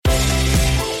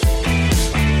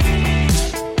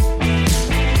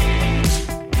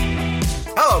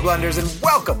Blenders,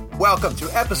 and welcome to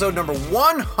episode number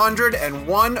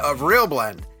 101 of Real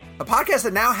Blend, a podcast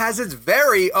that now has its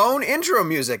very own intro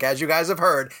music, as you guys have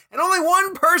heard. And only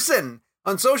one person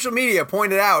on social media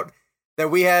pointed out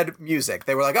that we had music.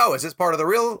 They were like, "Oh, is this part of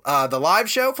the live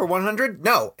show for 100?"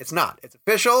 No, it's not. It's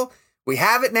official. We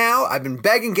have it now. I've been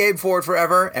begging Gabe for it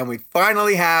forever, and we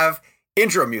finally have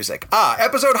intro music.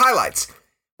 Episode highlights.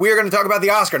 We are going to talk about the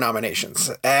Oscar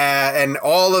nominations and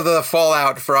all of the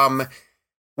fallout from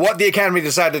what the Academy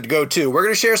decided to go to. We're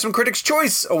going to share some Critics'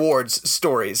 Choice Awards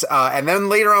stories. And then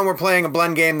later on, we're playing a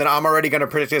blend game that I'm already going to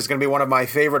predict is going to be one of my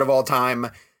favorite of all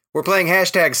time. We're playing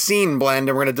hashtag Scene Blend,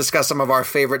 and we're going to discuss some of our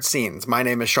favorite scenes. My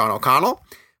name is Sean O'Connell.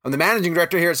 I'm the managing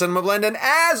director here at Cinema Blend. And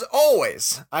as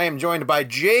always, I am joined by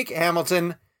Jake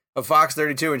Hamilton of Fox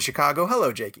 32 in Chicago.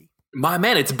 Hello, Jakey. My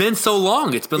man, it's been so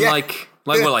long. It's been like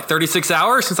 36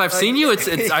 hours since I've seen you.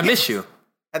 It's I miss you.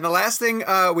 And the last thing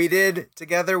we did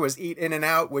together was eat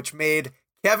In-N-Out, which made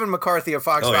Kevin McCarthy of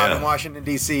Fox 5 in Washington,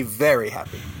 D.C. very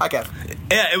happy. Hi, Kevin.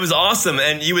 Yeah, it was awesome.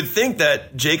 And you would think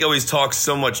that Jake always talks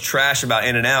so much trash about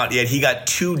In-N-Out, yet he got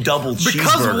 2 double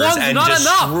cheeseburgers and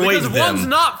destroyed them. One's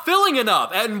not filling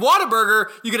enough. And Whataburger,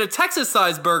 you get a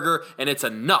Texas-sized burger, and it's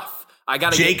enough. I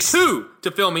got to get 2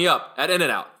 to fill me up at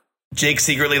In-N-Out. Jake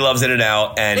secretly loves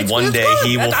In-N-Out, and one day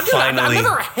he will finally I've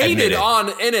never hated admit it. on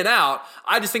In-N-Out.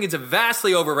 I just think it's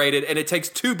vastly overrated, and it takes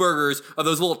 2 burgers of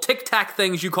those little Tic Tac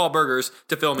things you call burgers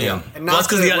to fill me up. And Well, that's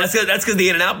because the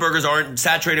In-N-Out burgers aren't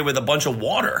saturated with a bunch of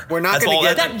water. We're not going to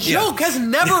get that joke has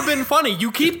never been funny.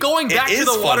 You keep going back to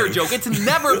the water joke. It's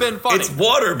never been funny. It's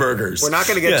water burgers. We're not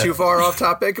going to get too far off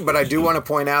topic, but I do want to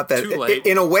point out that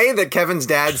in a way that Kevin's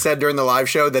dad said during the live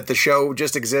show that the show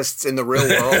just exists in the real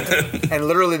world, and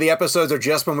literally the episodes are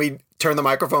just when we turn the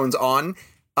microphones on.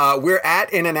 We're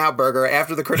at In-N-Out Burger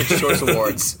after the Critics' Choice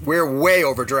Awards. We're way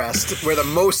overdressed. We're the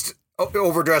most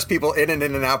overdressed people in an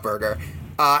In-N-Out Burger.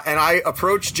 And I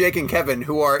approached Jake and Kevin,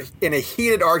 who are in a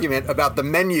heated argument about the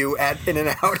menu at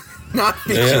In-N-Out not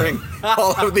featuring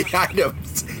all of the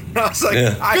items. And I was like,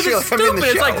 I feel like I'm in the show.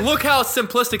 It's like, look how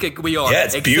simplistic we are. Yeah,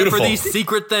 it's beautiful. Except for these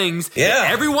secret things that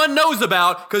everyone knows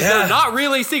about because they're not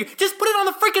really secret. Just put it on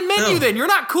the freaking menu then. You're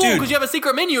not cool because you have a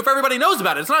secret menu if everybody knows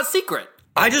about it. It's not secret.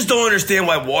 I just don't understand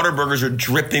why water burgers are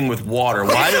dripping with water.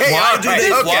 Why do they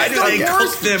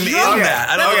cook them in that?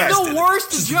 I don't That's the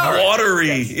worst joke.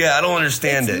 Watery. Yeah, I don't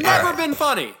understand it. It's never been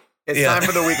funny. It's time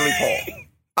for the weekly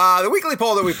poll. The weekly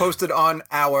poll that we posted on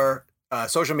our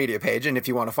social media page, and if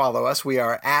you want to follow us, we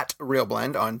are at Real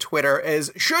Blend on Twitter,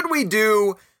 is should we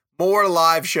do more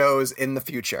live shows in the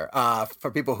future?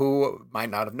 For people who might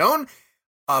not have known,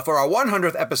 for our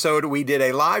 100th episode, we did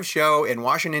a live show in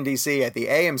Washington, D.C. at the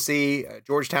AMC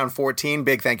Georgetown 14.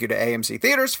 Big thank you to AMC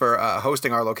Theaters for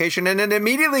hosting our location. And it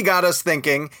immediately got us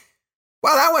thinking,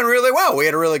 wow, that went really well. We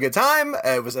had a really good time.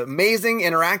 It was amazing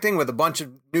interacting with a bunch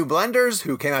of new blenders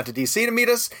who came out to D.C. to meet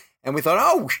us. And we thought,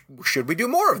 oh, should we do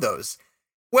more of those?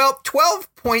 Well,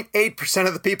 12.8%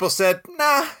 of the people said,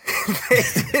 nah, they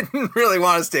didn't really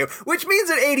want us to, which means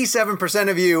that 87%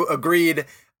 of you agreed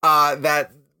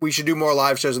that we should do more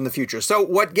live shows in the future. So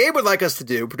what Gabe would like us to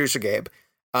do, producer Gabe,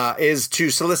 is to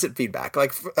solicit feedback.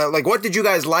 Like what did you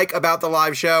guys like about the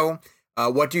live show?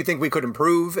 What do you think we could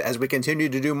improve as we continue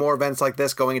to do more events like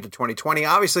this going into 2020?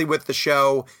 Obviously, with the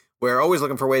show, we're always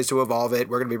looking for ways to evolve it.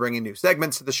 We're going to be bringing new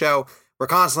segments to the show. We're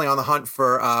constantly on the hunt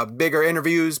for bigger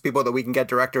interviews, people that we can get,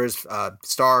 directors,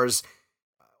 stars,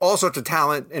 all sorts of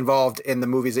talent involved in the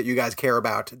movies that you guys care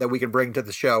about that we can bring to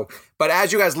the show. But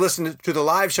as you guys listen to the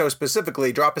live show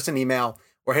specifically, drop us an email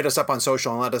or hit us up on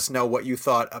social and let us know what you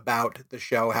thought about the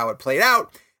show, how it played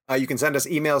out. You can send us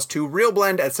emails to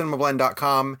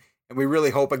realblend@cinemablend.com. And we really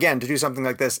hope, again, to do something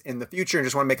like this in the future and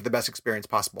just want to make it the best experience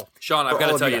possible. Sean, I've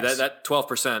got to tell you, that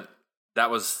 12%, that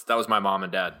was my mom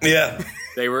and dad. Yeah.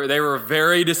 They were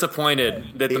very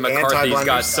disappointed that the McCarthys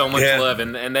got so much love,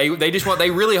 and they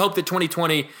really hope that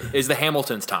 2020 is the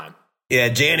Hamiltons' time. Yeah,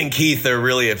 Jan and Keith are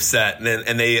really upset,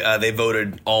 and they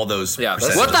voted all those. Yeah,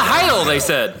 what the Heidel, they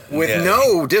said. With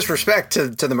no disrespect to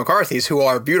the McCarthys, who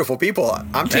are beautiful people,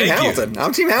 I'm Team Hamilton.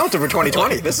 I'm Team Hamilton for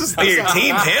 2020. This is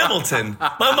Team Hamilton.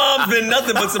 My mom's been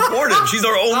nothing but supportive. She's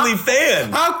our only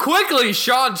fan. How quickly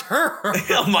Sean turned.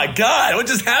 Oh my God, what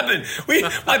just happened?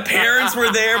 My parents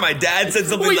were there. My dad said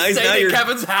something nice. Now you're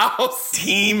Kevin's house.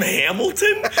 Team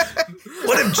Hamilton.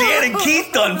 What have Jan and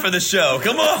Keith done for the show?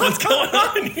 Come on, what's going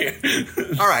on here?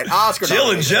 All right, Oscar. Jill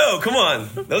and Joe, come on.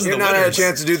 Those are the winners. You've not had a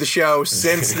chance to do the show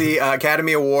since the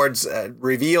Academy Awards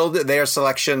revealed their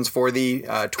selections for the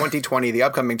 2020, the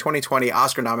upcoming 2020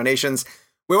 Oscar nominations.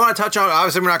 We want to touch on,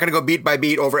 obviously we're not going to go beat by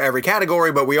beat over every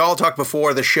category, but we all talked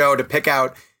before the show to pick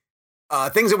out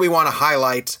things that we want to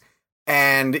highlight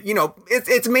And, you know,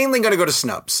 it's mainly going to go to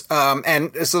snubs.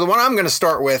 And so the one I'm going to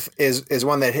start with is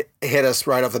one that hit us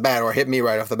right off the bat, or hit me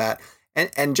right off the bat.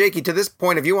 And Jakey, to this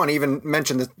point, if you want to even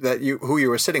mention who you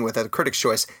were sitting with at the Critics'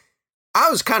 Choice, I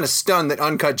was kind of stunned that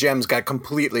Uncut Gems got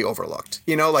completely overlooked.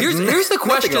 You know, like here's the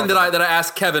question that I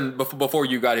asked Kevin before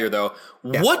you got here, though.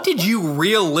 Yeah. What did you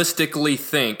realistically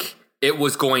think it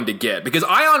was going to get? Because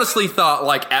I honestly thought,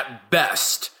 like, at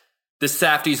best, the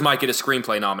Safdies might get a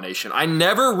screenplay nomination. I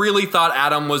never really thought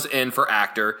Adam was in for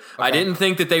actor. Okay. I didn't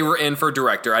think that they were in for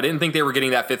director. I didn't think they were getting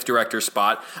that 5th director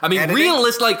spot. I mean,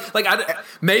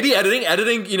 maybe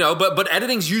editing, you know, but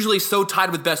editing's usually so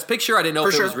tied with Best Picture. I didn't know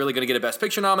if it was really going to get a Best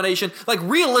Picture nomination. Like,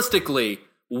 realistically,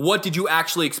 what did you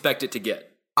actually expect it to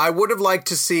get? I would have liked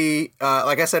to see,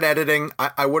 like I said, editing.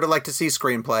 I would have liked to see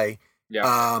screenplay.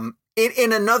 Yeah.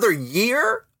 In another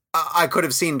year, I could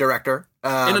have seen director.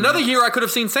 In another year, I could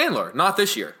have seen Sandler. Not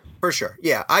this year. For sure.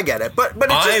 Yeah, I get it. But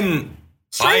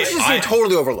it's just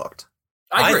totally overlooked.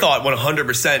 I thought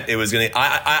 100% it was going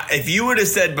to... if you would have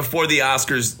said before the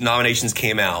Oscars nominations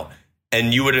came out,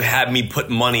 and you would have had me put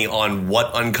money on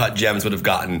what Uncut Gems would have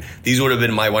gotten, these would have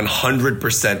been my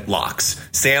 100% locks.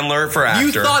 Sandler for actor.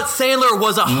 You thought Sandler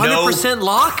was 100%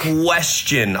 lock?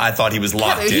 Question. I thought he was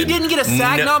locked in. He didn't get a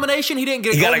SAG nomination. He didn't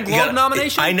get a Golden Globe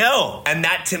nomination. I know. And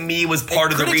that, to me, was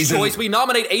part of the reason. Choice, we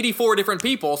nominate 84 different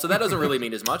people, so that doesn't really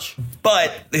mean as much. But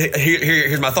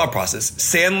here's my thought process.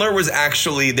 Sandler was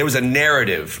actually... There was a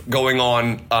narrative going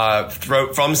on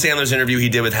from Sandler's interview he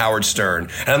did with Howard Stern.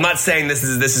 And I'm not saying this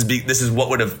is what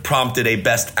would have prompted a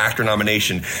Best Actor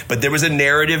nomination. But there was a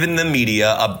narrative in the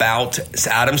media about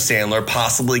Adam Sandler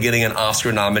possibly getting an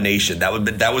Oscar nomination. That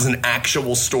was an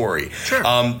actual story. Sure.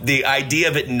 The idea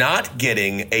of it not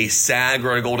getting a SAG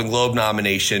or a Golden Globe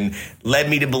nomination led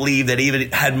me to believe that even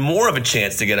it had more of a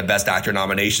chance to get a Best Actor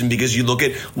nomination, because you look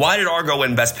at, why did Argo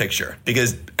win Best Picture?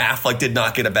 Because Affleck did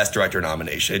not get a Best Director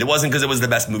nomination. It wasn't because it was the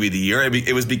best movie of the year.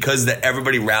 It was because that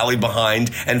everybody rallied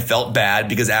behind and felt bad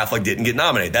because Affleck didn't get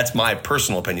nominated. That's my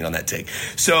personal opinion on that take.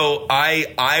 So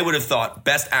I would have thought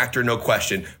Best Actor, no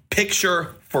question.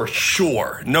 Picture, for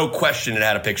sure, no question, it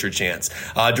had a picture chance.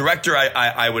 Director,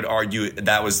 I would argue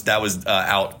that was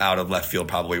out of left field,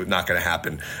 probably not going to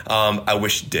happen. I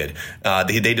wish it did.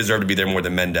 They deserve to be there more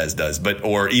than Mendes does,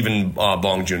 or even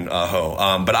Bong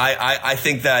Joon-ho. But I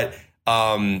think that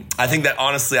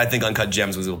honestly, I think Uncut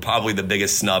Gems was probably the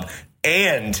biggest snub.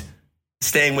 And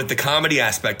staying with the comedy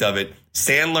aspect of it,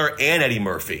 Sandler and Eddie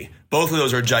Murphy, both of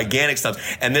those are gigantic snubs.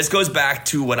 And this goes back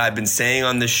to what I've been saying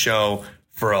on this show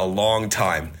for a long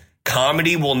time.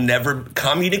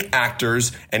 Comedic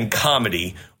actors and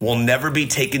comedy will never be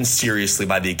taken seriously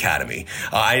by the Academy.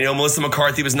 I know Melissa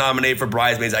McCarthy was nominated for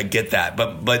Bridesmaids. I get that.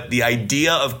 But the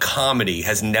idea of comedy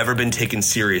has never been taken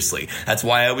seriously. That's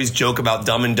why I always joke about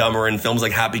Dumb and Dumber and films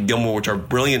like Happy Gilmore, which are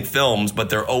brilliant films, but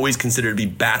they're always considered to be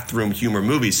bathroom humor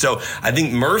movies. So I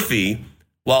think Murphy,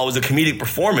 while it was a comedic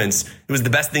performance, it was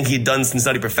the best thing he'd done since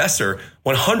Nutty Professor,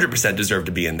 100% deserved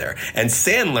to be in there. And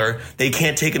Sandler, they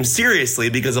can't take him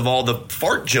seriously because of all the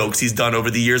fart jokes he's done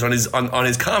over the years on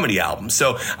his comedy album.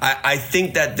 So I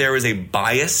think that there is a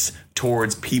bias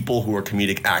towards people who are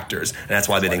comedic actors, and that's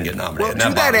why they didn't get nominated. Well,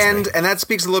 to that end, and that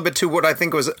speaks a little bit to what I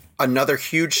think was another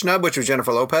huge snub, which was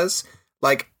Jennifer Lopez.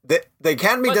 Like, the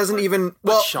Academy doesn't even...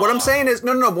 Well, what I'm saying is...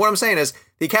 No. What I'm saying is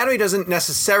the Academy doesn't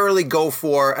necessarily go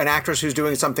for an actress who's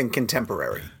doing something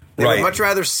contemporary. They would much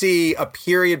rather see a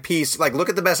period piece. Like, look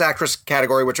at the Best Actress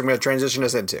category, which I'm going to transition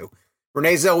us into.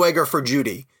 Renee Zellweger for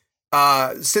Judy.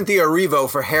 Cynthia Erivo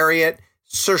for Harriet.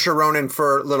 Saoirse Ronan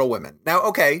for Little Women. Now,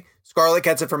 okay, Scarlett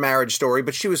gets it for Marriage Story,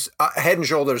 but she was head and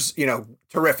shoulders,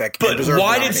 terrific. But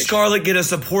why did Scarlett get a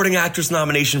supporting actress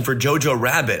nomination for Jojo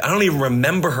Rabbit? I don't even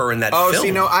remember her in that film. Oh,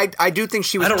 see, no, I do think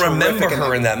she was. I don't remember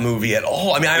her in that movie at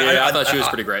all. I mean, I thought she was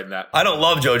pretty great in that. I don't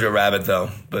love Jojo Rabbit though,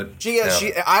 but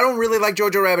I don't really like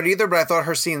Jojo Rabbit either. But I thought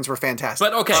her scenes were fantastic.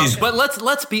 But okay, but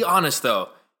let's be honest though.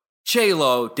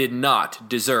 J-Lo did not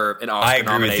deserve an Oscar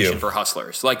nomination for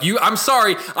Hustlers. I'm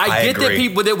sorry. I get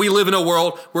that we live in a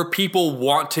world where people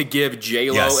want to give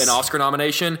J-Lo an Oscar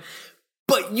nomination,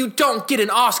 but you don't get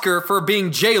an Oscar for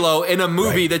being J-Lo in a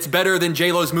movie that's better than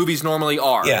J-Lo's movies normally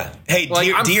are. Yeah. Hey,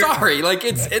 sorry.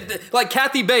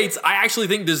 Kathy Bates, I actually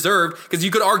think deserved, because you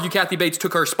could argue Kathy Bates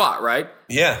took her spot, right?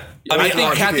 Yeah. I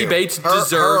think Kathy Bates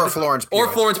deserved... Or Florence Pugh. Or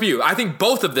Florence Pugh. I think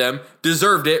both of them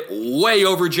deserved it way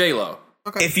over J-Lo.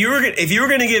 Okay. If you were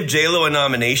going to give J-Lo a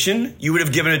nomination, you would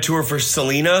have given it to her for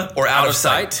Selena or Out of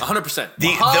Sight. 100%.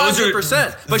 Those are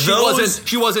 100%. But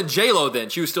she wasn't J-Lo then.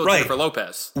 She was still Jennifer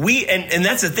Lopez. And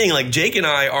that's the thing. Like, Jake and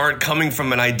I aren't coming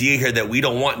from an idea here that we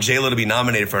don't want J-Lo to be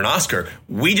nominated for an Oscar.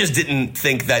 We just didn't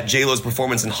think that J-Lo's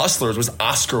performance in Hustlers was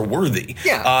Oscar worthy.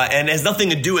 Yeah. And it has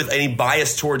nothing to do with any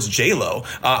bias towards J-Lo.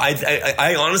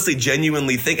 I honestly,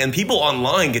 genuinely think, and people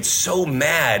online get so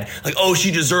mad, like, oh, she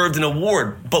deserved an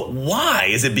award. But why?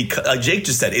 Is it because, like Jake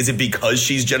just said, is it because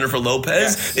she's Jennifer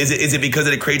Lopez? Yes. Is it because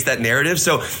it creates that narrative?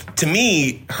 So to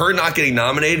me, her not getting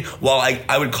nominated, while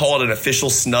I would call it an official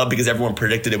snub because everyone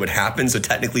predicted it would happen, so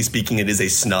technically speaking, it is a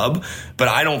snub, but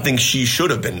I don't think she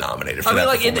should have been nominated for that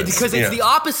performance. Because it's the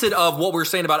opposite of what we're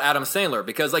saying about Adam Sandler.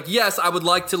 Because, like, yes, I would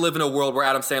like to live in a world where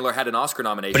Adam Sandler had an Oscar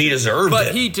nomination. But he deserved it.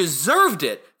 But he deserved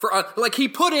it. Like, he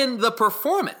put in the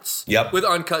performance with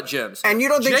Uncut Gems. And you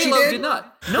don't think J-Lo she did? did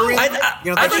not. No. I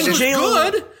think she was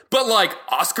J-Lo good, but, like,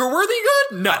 Oscar-worthy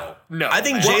good? No. I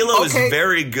think J-Lo is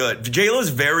very good. J-Lo is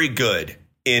very good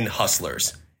in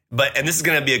Hustlers. And this is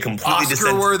going to be a completely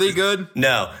Oscar-worthy good?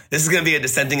 No, this is going to be a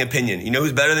dissenting opinion. You know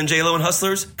who's better than J-Lo in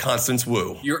Hustlers? Constance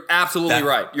Wu. You're absolutely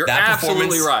right. You're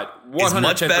absolutely right. 110%. It's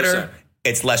much better.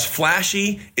 It's less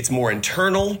flashy. It's more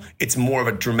internal. It's more of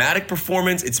a dramatic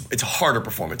performance. It's a harder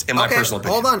performance, in my personal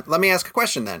opinion. Hold on. Let me ask a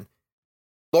question then.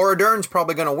 Laura Dern's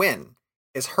probably going to win.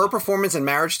 Is her performance in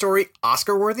Marriage Story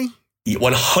Oscar worthy?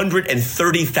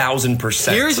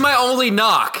 130,000%. Here's my only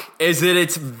knock, is that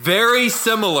it's very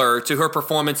similar to her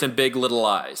performance in Big Little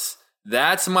Lies.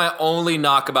 That's my only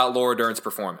knock about Laura Dern's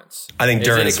performance. I think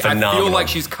Dern is phenomenal. I feel like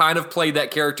she's kind of played that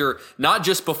character, not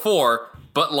just before,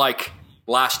 but like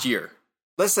last year.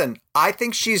 Listen, I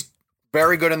think she's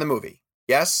very good in the movie.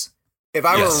 Yes? If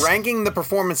I were ranking the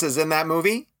performances in that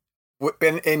movie,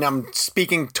 and I'm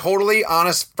speaking totally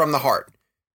honest from the heart,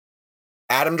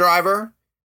 Adam Driver,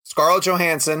 Scarlett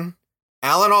Johansson,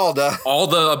 Alan Alda, all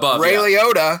the above, Ray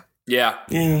Liotta,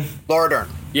 Laura Dern.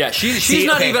 Yeah, she's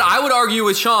not even. I would argue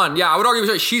with Sean. Yeah, I would argue with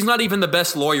Sean. She's not even the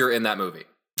best lawyer in that movie.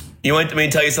 You want me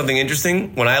to tell you something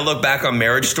interesting? When I look back on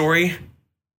Marriage Story,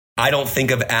 I don't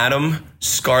think of Adam,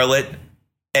 Scarlett,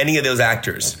 any of those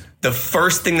actors. The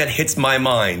first thing that hits my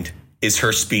mind is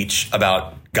her speech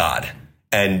about God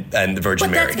and the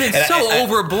Virgin Mary. But that's been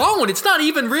overblown. It's not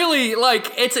even really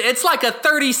like it's like a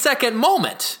 30-second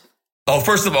moment. Oh,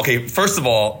 first of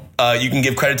all, you can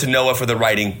give credit to Noah for the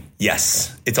writing.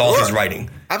 Yes, it's all his writing.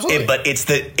 Absolutely. But it's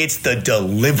the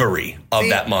delivery of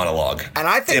that monologue. And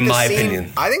I think, in my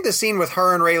opinion, I think the scene with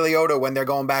her and Ray Liotta when they're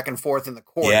going back and forth in the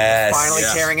court, finally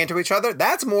tearing into each other,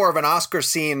 that's more of an Oscar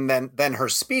scene than her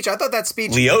speech. I thought that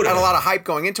speech had a lot of hype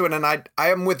going into it, and I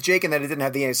am with Jake in that it didn't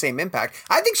have the same impact.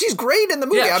 I think she's great in the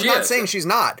movie. I'm not saying she's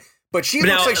not, but she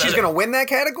looks like she's going to win that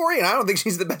category, and I don't think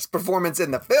she's the best performance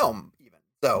in the film.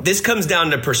 So this comes down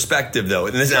to perspective, though,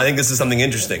 and I think this is something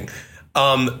interesting.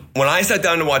 When I sat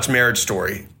down to watch Marriage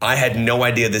Story, I had no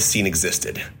idea this scene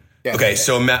existed.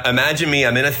 So imagine me.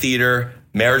 I'm in a theater.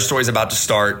 Marriage Story is about to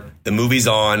start. The movie's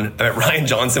on. Ryan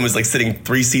Johnson was like sitting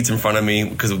 3 seats in front of me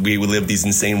because we live these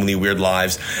insanely weird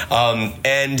lives.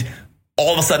 And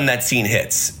all of a sudden that scene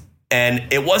hits.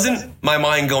 And it wasn't my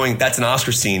mind going, that's an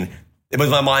Oscar scene. It was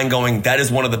my mind going, that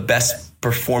is one of the best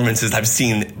performances I've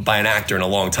seen by an actor in a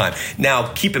long time.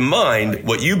 Now, keep in mind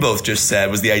what you both just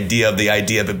said was the idea of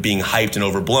it being hyped and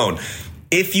overblown.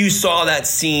 If you saw that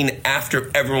scene after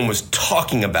everyone was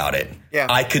talking about it,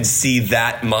 I could see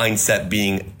that mindset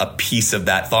being a piece of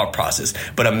that thought process.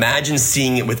 But imagine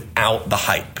seeing it without the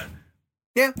hype.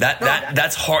 Yeah,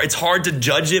 that's hard. It's hard to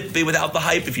judge it without the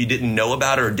hype if you didn't know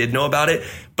about it or did know about it.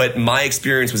 But my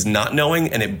experience was not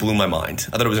knowing, and it blew my mind.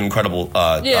 I thought it was an incredible.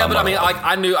 But I mean,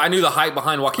 I knew the hype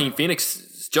behind Joaquin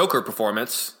Phoenix's Joker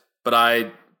performance, but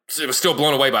I was still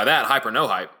blown away by that, hype or no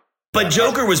hype. But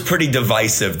Joker was pretty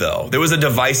divisive, though. There was a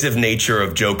divisive nature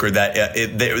of Joker that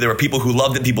there were people who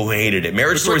loved it, people who hated it.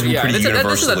 Marriage Story's been pretty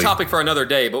universally. This is a topic for another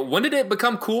day. But when did it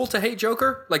become cool to hate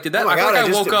Joker? Like, did that? Oh my God,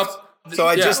 I woke up. So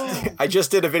I just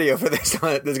did a video for this.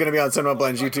 There's going to be on Cinema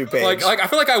Blend's YouTube page. Like I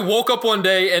feel like I woke up one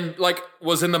day and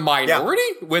was in the minority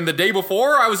when the day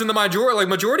before I was in the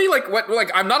majority. Like what?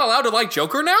 Like I'm not allowed to like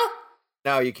Joker now?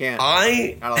 No, you can't.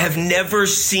 I have never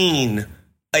seen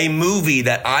a movie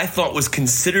that I thought was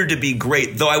considered to be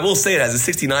great, though I will say it has a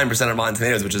 69% of Rotten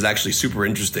Tomatoes, which is actually super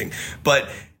interesting. But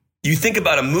you think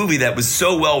about a movie that was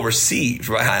so well received.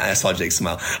 Right? I saw Jake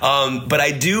smile. But I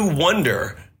do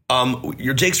wonder.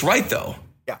 Jake's right, though.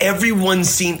 Everyone's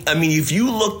seen. I mean, if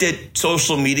you looked at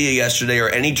social media yesterday or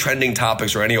any trending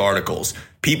topics or any articles,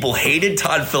 people hated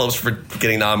Todd Phillips for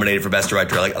getting nominated for Best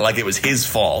Director, like it was his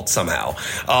fault somehow.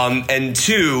 And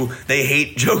two, they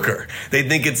hate Joker. They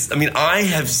think it's. I mean, I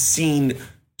have seen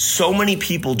so many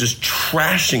people just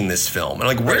trashing this film, and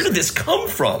like, where did this come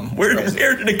from? Where did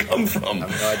it come from? I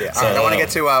have no idea. All right, I want to get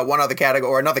to one other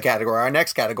category, or another category. Our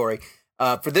next category,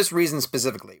 for this reason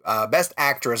specifically, Best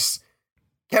Actress.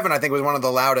 Kevin, I think, was one of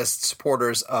the loudest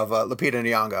supporters of Lupita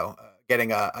Nyong'o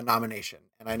getting a nomination.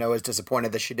 And I know is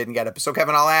disappointed that she didn't get it. So,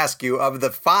 Kevin, I'll ask you, of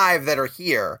the 5 that are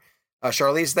here,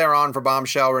 Charlize Theron for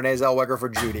Bombshell, Renee Zellweger for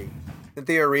Judy,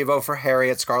 Cynthia Erivo for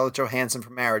Harriet, Scarlett Johansson for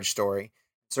Marriage Story,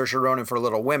 Saoirse Ronan for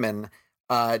Little Women,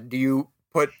 do you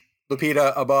put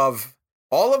Lupita above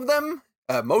all of them?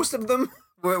 Most of them?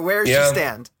 Where does she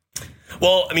stand?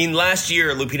 Well, I mean, last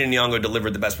year, Lupita Nyong'o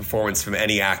delivered the best performance from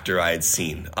any actor I had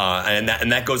seen. And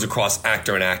that goes across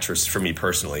actor and actress for me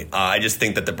personally. I just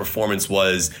think that the performance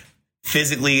was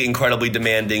physically incredibly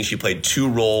demanding. She played 2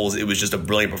 roles. It was just a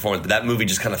brilliant performance. But that movie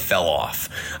just kind of fell off,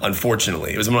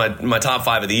 unfortunately. It was my top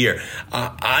 5 of the year.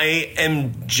 I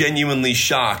am genuinely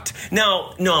shocked.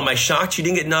 Now, no, am I shocked she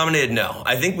didn't get nominated? No.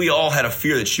 I think we all had a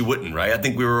fear that she wouldn't, right? I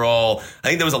think there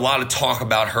was a lot of talk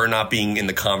about her not being in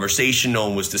the conversation. No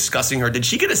one was discussing her. Did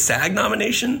she get a SAG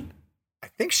nomination? I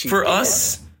think she For did.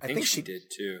 us? I think she did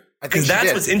too. Because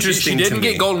that's what's interesting She to didn't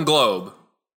me. get Golden Globe.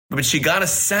 But she got a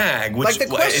SAG, which Like,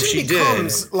 the question if she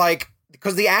becomes, did, like,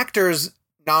 because the actors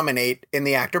nominate in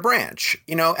the actor branch,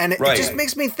 and it just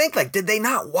makes me think, like, did they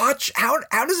not watch? How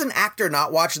does an actor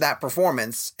not watch that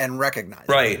performance and recognize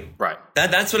it? Right.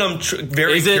 That's what I'm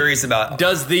very curious about.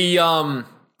 Does the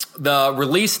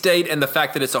release date and the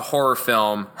fact that it's a horror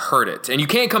film hurt it? And you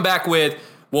can't come back with,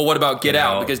 well, what about Get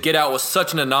Out? Because Get Out was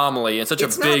such an anomaly and such a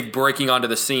big breaking onto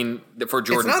the scene for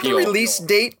Jordan Peele. It's not the release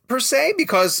date per se,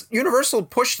 because Universal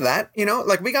pushed that.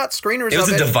 Like, we got screeners. It was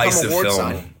of a divisive from award film.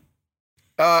 signing.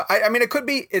 I mean, it could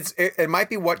be. It might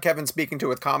be what Kevin's speaking to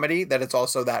with comedy, that it's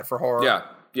also that for horror.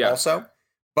 Yeah. Also,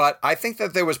 but I think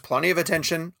that there was plenty of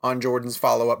attention on Jordan's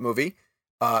follow-up movie.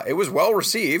 It was well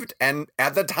received, and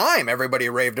at the time, everybody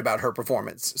raved about her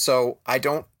performance. So I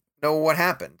don't know what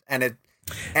happened, and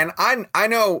I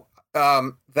know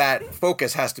that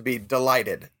Focus has to be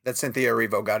delighted that Cynthia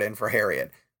Erivo got in for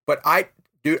Harriet, but I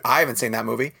haven't seen that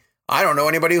movie. I don't know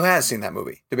anybody who has seen that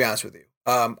movie, to be honest with you.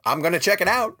 I'm going to check it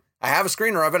out. I have a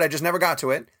screener of it. I just never got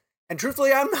to it. And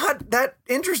truthfully, I'm not that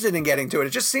interested in getting to it.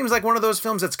 It just seems like one of those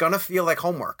films that's going to feel like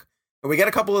homework. And we get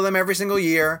a couple of them every single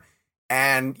year.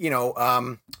 And,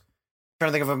 trying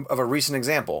to think of a recent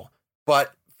example.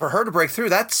 But for her to break through,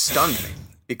 that stunned me.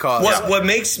 Because what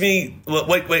makes me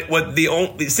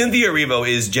Cynthia Erivo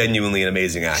is genuinely an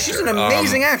amazing actor. She's an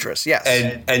amazing actress, yes.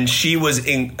 And she was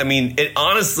it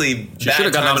honestly, she should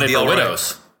have got nominated for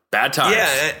Widows. Bad Times.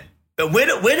 Yeah.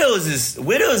 Widows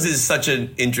is such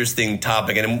an interesting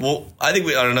topic, and I think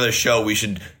on another show we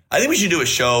should do a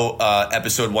show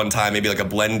episode one time, maybe like a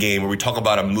blend game, where we talk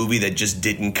about a movie that just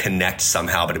didn't connect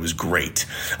somehow, but it was great.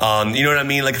 You know what I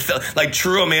mean? Like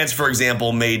True Romance, for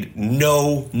example, made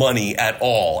no money at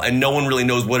all, and no one really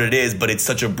knows what it is, but it's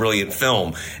such a brilliant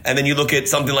film. And then you look at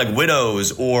something like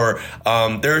Widows, or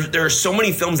there are so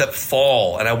many films that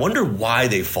fall, and I wonder why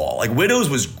they fall. Like Widows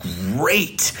was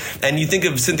great, and you think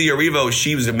of Cynthia Erivo,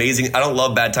 she was amazing. I don't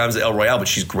love Bad Times at El Royale, but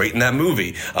she's great in that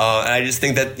movie. And I just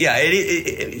think that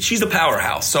she's a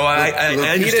powerhouse, so I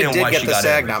understand why she got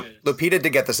it. Lupita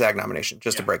did get the SAG nomination,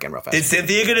 just to break in real fast. Did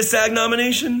Cynthia get a SAG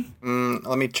nomination?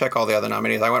 Let me check all the other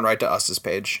nominees. I went right to Us's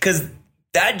page. Because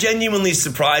that genuinely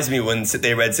surprised me when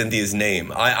they read Cynthia's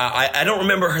name. I don't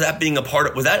remember her that being a part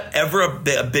of. Was that ever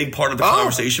a big part of the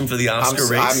conversation for the Oscar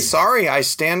race? I'm sorry, I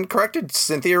stand corrected.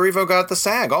 Cynthia Erivo got the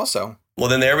SAG also. Well,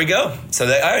 then there we go. So,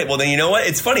 all right. Well, then you know what?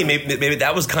 It's funny. Maybe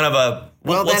that was kind of a.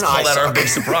 Let's call that our big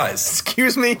surprise.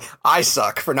 Excuse me, I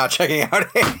suck for not checking out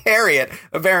Harriet.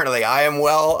 Apparently, I am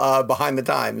well behind the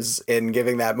times in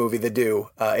giving that movie the due,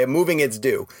 moving its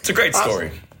due. It's a great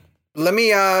story. Let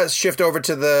me shift over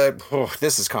to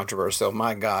this is controversial.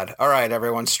 My God. All right,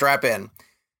 everyone, strap in.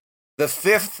 The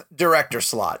 5th director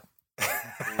slot.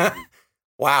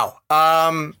 Wow.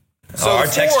 So our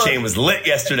text chain was lit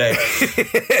yesterday.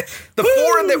 The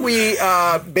 4 that we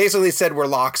basically said were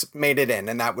locks made it in,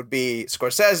 and that would be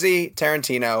Scorsese,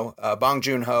 Tarantino, Bong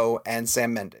Joon-ho, and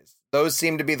Sam Mendes. Those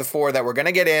seem to be the 4 that were going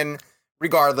to get in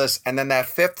regardless, and then that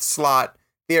 5th slot,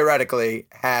 theoretically,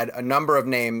 had a number of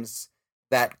names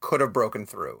that could have broken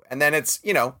through. And then it's,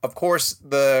 of course,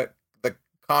 the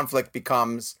conflict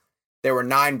becomes there were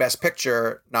 9 Best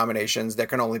Picture nominations. There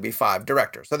can only be 5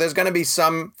 directors. So there's going to be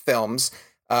some films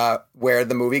where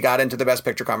the movie got into the Best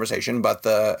Picture conversation, but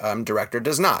the director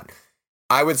does not.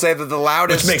 I would say that the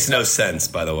loudest... Which makes no sense,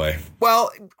 by the way.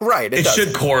 Well, right. It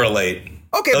should correlate.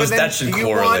 Okay, but then that should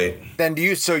correlate.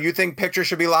 So you think picture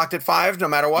should be locked at 5 no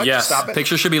matter what? Yes, Stop it?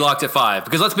 picture should be locked at 5.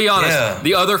 Because let's be honest,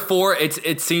 the other 4,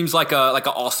 it seems like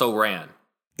a also ran.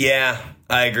 Yeah,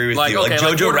 I agree with you. Okay, like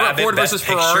Jojo Rabbit, Ford Best versus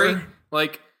Picture. Ferrari.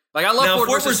 Like I love Ford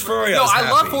versus Ferrari. No, I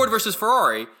love Ford versus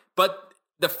Ferrari, but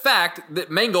the fact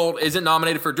that Mangold isn't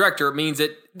nominated for director means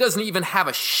it doesn't even have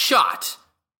a shot.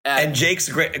 And Jake's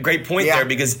a great point there,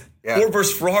 because Ford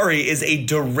vs. Ferrari is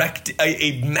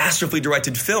a masterfully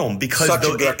directed film, because such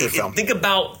a directed film. Think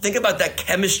about that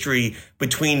chemistry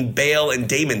between Bale and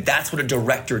Damon. That's what a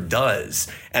director does,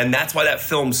 and that's why that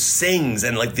film sings.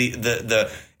 And like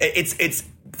it's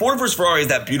Ford vs. Ferrari is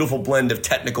that beautiful blend of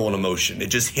technical and emotion. It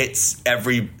just hits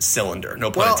every cylinder. No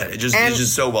pun intended. It's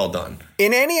just so well done.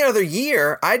 In any other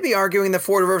year, I'd be arguing that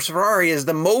Ford vs. Ferrari is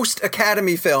the most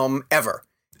Academy film ever.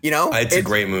 You know, it's a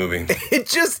great movie. It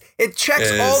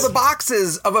checks all the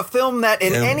boxes of a film that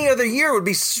in any other year would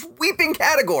be sweeping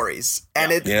categories.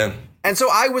 And and so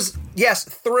I was,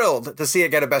 thrilled to see it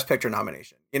get a Best Picture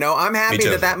nomination. You know, I'm happy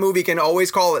that movie can always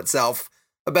call itself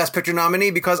a Best Picture nominee,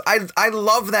 because I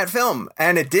love that film,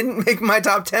 and it didn't make my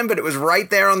top 10, but it was right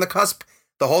there on the cusp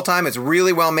the whole time. It's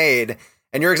really well made.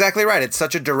 And you're exactly right. It's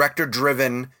such a director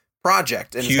driven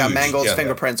project, and it's got Mangold's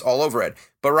fingerprints all over it.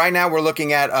 But right now we're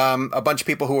looking at a bunch of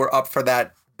people who are up for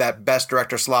that Best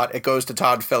Director slot. It goes to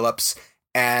Todd Phillips,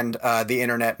 and The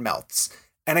Internet Melts.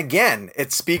 And again,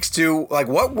 it speaks to like,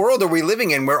 what world are we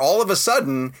living in where all of a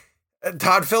sudden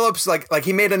Todd Phillips, like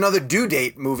he made another Due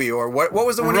Date movie, or what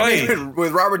was the one he made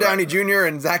with Robert Downey Jr.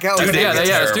 and Zach Efron? Due Date,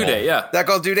 it's Due Date, yeah. That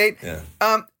called Due Date?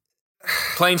 Yeah.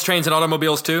 Planes, Trains, and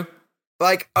Automobiles too.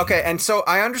 Like, okay, and so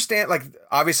I understand, like,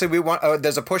 obviously we want,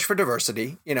 there's a push for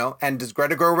diversity, you know, and does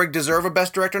Greta Gerwig deserve a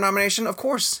Best Director nomination? Of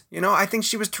course. You know, I think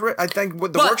she was terrific. I think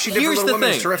the work she did for Little Women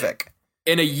is terrific.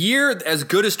 In a year as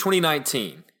good as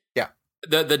 2019,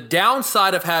 the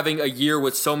downside of having a year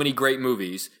with so many great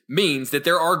movies means that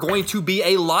there are going to be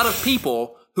a lot of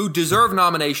people who deserve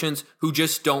nominations who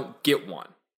just don't get one.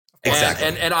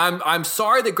 Exactly. And I'm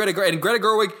sorry that Greta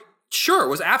Gerwig, sure,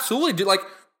 was absolutely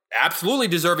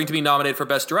deserving to be nominated for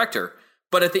Best Director.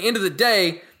 But at the end of the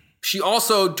day, she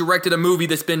also directed a movie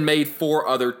that's been made 4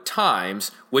 other times,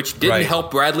 which didn't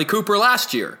help Bradley Cooper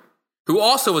last year, who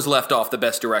also was left off the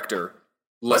Best Director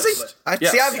list. Was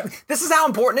he? This is how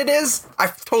important it is. I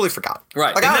totally forgot.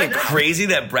 Right. Like, isn't that crazy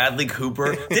that Bradley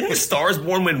Cooper, didn't Stars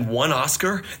Born win 1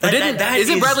 Oscar?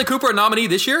 Isn't Bradley Cooper a nominee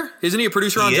this year? Isn't he a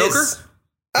producer on Joker?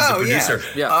 Producer.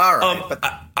 Yeah. All right.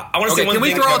 I want to say one thing. Can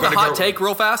we throw out the hot take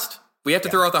real fast? We have to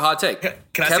throw out the hot take.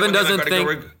 Kevin doesn't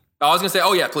think. I was going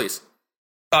to say, please.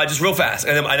 Just real fast,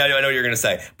 and I know what you're going to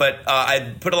say, but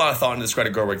I put a lot of thought into this Greta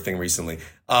Gerwig thing recently,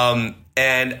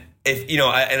 and if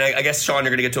I guess Sean,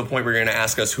 you're going to get to a point where you're going to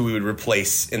ask us who we would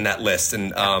replace in that list,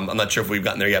 and I'm not sure if we've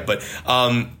gotten there yet, but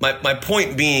my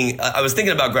point being, I was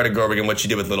thinking about Greta Gerwig and what she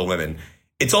did with Little Women.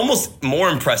 It's almost more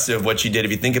impressive what she did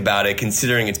if you think about it,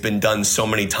 considering it's been done so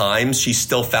many times. She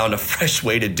still found a fresh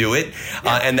way to do it,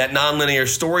 and that nonlinear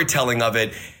storytelling of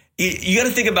it. You got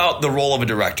to think about the role of a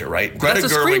director, right? That's a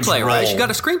screenplay, right? She got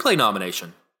a screenplay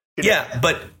nomination. Yeah,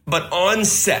 but on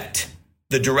set,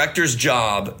 the director's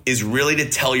job is really to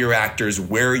tell your actors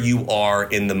where you are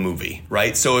in the movie,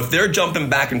 right? So if they're jumping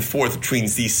back and forth between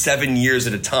these 7 years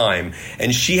at a time,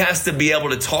 and she has to be able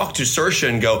to talk to Saoirse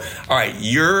and go, all right,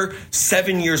 you're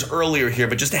 7 years earlier here,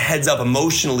 but just a heads up,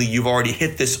 emotionally, you've already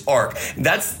hit this arc.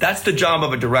 That's the job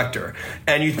of a director.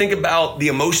 And you think about the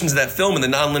emotions of that film and the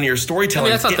nonlinear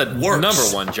storytelling. That's not the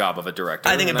number one job of a director.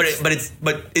 I think,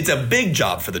 but it's a big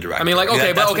job for the director. I mean, like,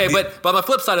 but on the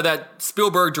flip side of that,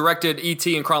 Spielberg directed E.T.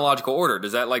 in chronological order.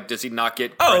 Does he not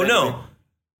get credit? Oh, no.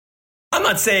 I'm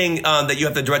not saying that you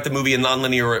have to direct the movie in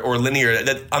nonlinear or linear.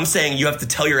 That I'm saying you have to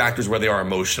tell your actors where they are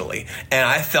emotionally. And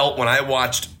I felt when I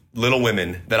watched Little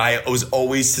Women that I was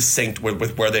always succinct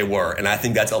with where they were. And I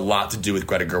think that's a lot to do with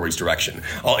Greta Gerwig's direction.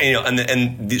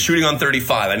 And the Shooting on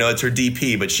 35, I know it's her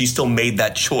DP, but she still made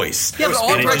that choice. Yeah, but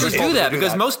all directors do that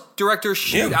because most directors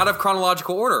shoot out of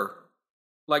chronological order.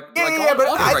 But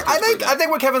I think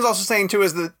what Kevin's also saying too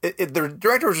is that the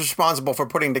director is responsible for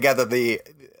putting together the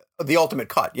ultimate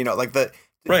cut. You know, like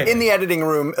in the editing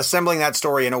room, assembling that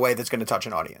story in a way that's going to touch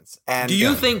an audience. And do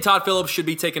you think Todd Phillips should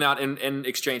be taken out in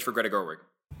exchange for Greta Gerwig?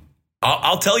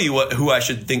 I'll tell you who I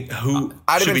should think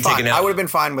should be taken out. I would have been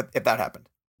fine if that happened.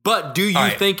 But do you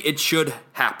think it should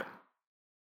happen?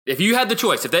 If you had the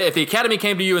choice, if the Academy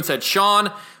came to you and said,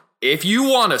 Sean, if you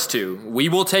want us to, we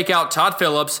will take out Todd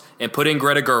Phillips and put in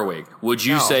Greta Gerwig. Would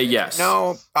you say yes?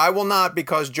 No, I will not,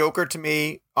 because Joker to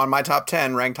me on my top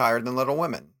 10 ranked higher than Little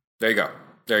Women. There you go.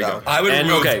 I would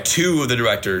remove 2 of the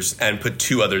directors and put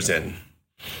 2 others in.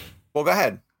 Well, go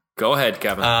ahead. Go ahead,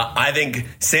 Kevin. I think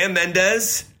Sam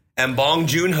Mendes and Bong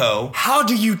Joon-ho. How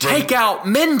do you take out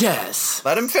Mendes?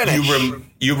 Let him finish.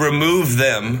 You remove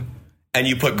them and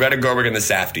you put Greta Gerwig in the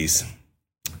Safdies.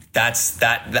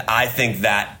 I think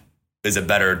that is a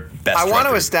better best.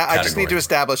 I just need to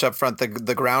establish up front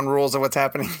the ground rules of what's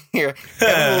happening here.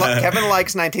 Kevin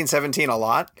likes 1917 a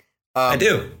lot. I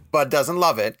do, but doesn't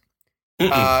love it.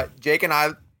 Jake and I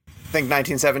think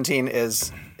 1917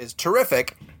 is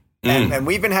terrific, and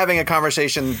we've been having a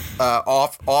conversation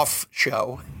off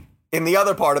show in the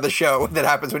other part of the show that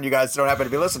happens when you guys don't happen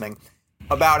to be listening,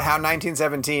 about how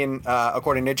 1917,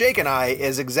 according to Jake and I,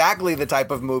 is exactly the type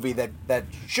of movie that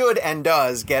should and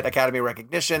does get Academy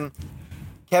recognition.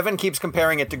 Kevin keeps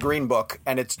comparing it to Green Book,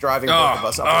 and it's driving both of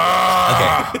us up.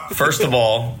 Okay, first of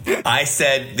all, I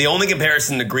said the only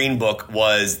comparison to Green Book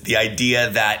was the idea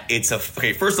that it's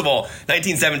first of all,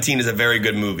 1917 is a very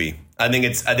good movie. I think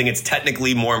it's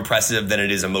technically more impressive than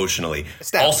it is emotionally.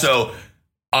 Also,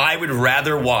 I would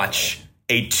rather watch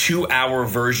a 2-hour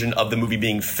version of the movie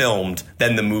being filmed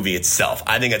than the movie itself.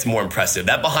 I think it's more impressive.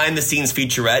 That behind-the-scenes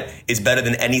featurette is better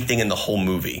than anything in the whole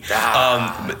movie.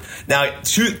 Now,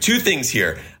 two things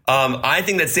here. I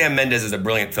think that Sam Mendes is a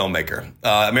brilliant filmmaker.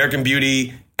 American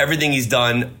Beauty, everything he's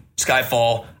done,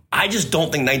 Skyfall. I just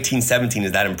don't think 1917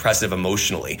 is that impressive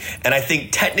emotionally. And I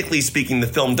think, technically speaking, the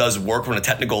film does work on a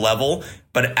technical level.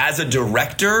 But as a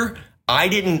director, I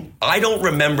don't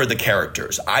remember the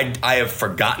characters. I have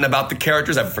forgotten about the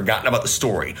characters. I've forgotten about the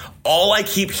story. All I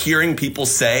keep hearing people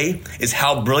say is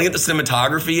how brilliant the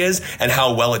cinematography is and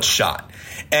how well it's shot.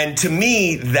 And to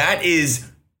me, that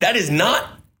is not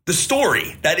the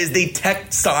story. That is the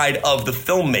tech side of the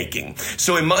filmmaking.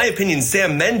 So in my opinion,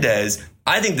 Sam Mendes,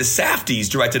 I think the Safdies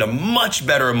directed a much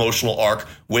better emotional arc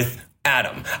with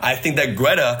Adam. I think that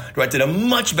Greta directed a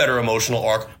much better emotional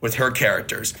arc with her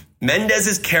characters.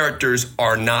 Mendes's characters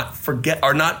are not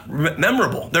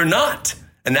memorable. They're not.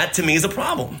 And that to me is a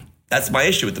problem. That's my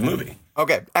issue with the movie.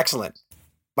 Okay, excellent.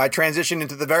 My transition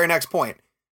into the very next point.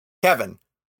 Kevin,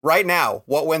 right now,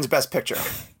 what wins Best Picture?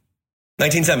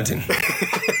 1917.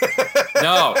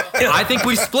 No, I think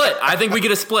we split. I think we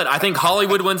get a split. I think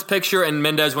Hollywood wins picture and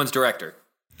Mendes wins director.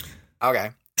 Okay.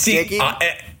 See,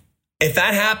 if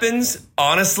that happens,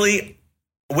 honestly,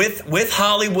 with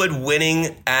Hollywood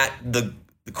winning at the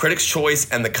Critics' Choice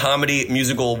and the Comedy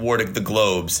Musical Award at the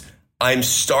Globes, I'm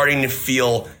starting to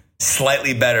feel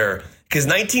slightly better. Because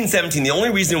 1917, the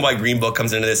only reason why Green Book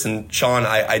comes into this, and Sean,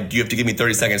 you have to give me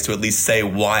 30 seconds to at least say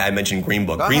why I mentioned Green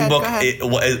Book. Green Book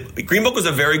was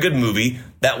a very good movie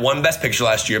that won Best Picture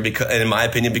last year, in my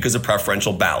opinion, because of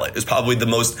preferential ballot. It's probably the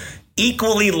most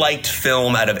equally liked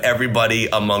film out of everybody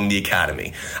among the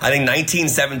Academy. I think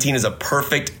 1917 is a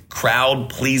perfect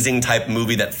crowd-pleasing type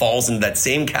movie that falls into that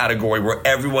same category where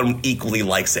everyone equally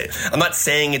likes it. I'm not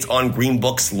saying it's on Green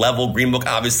Book's level. Green Book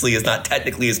obviously is not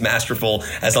technically as masterful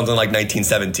as something like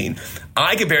 1917.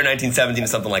 I compare 1917 to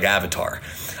something like Avatar.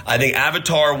 I think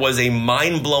Avatar was a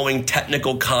mind-blowing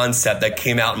technical concept that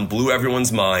came out and blew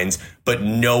everyone's minds, but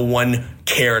no one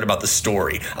cared about the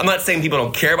story. I'm not saying people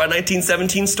don't care about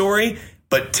 1917 story,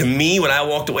 but to me, when I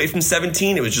walked away from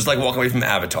 17, it was just like walking away from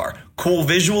Avatar. Cool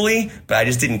visually, but I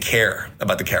just didn't care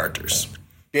about the characters.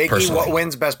 Jakey, what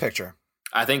wins Best Picture?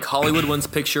 I think Hollywood wins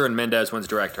picture and Mendes wins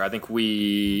director. I think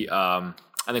we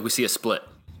see a split.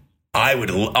 I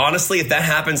would honestly, if that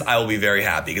happens, I will be very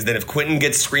happy, because then if Quentin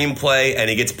gets screenplay and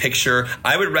he gets picture,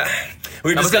 I would.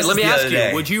 Let me ask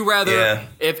you: would you rather,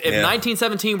 if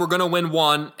 1917 we're going to win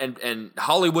one and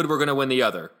Hollywood we're going to win the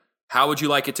other, how would you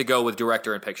like it to go with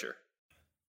director and picture?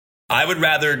 I would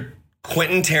rather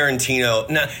Quentin Tarantino.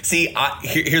 Now, see,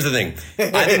 here's the thing.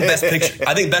 I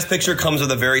think Best Picture comes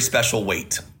with a very special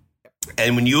weight,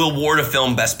 and when you award a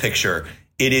film Best Picture,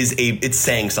 it's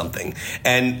saying something.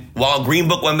 And while Green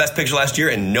Book won Best Picture last year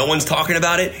and no one's talking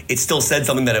about it, it still said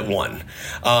something that it won.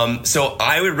 So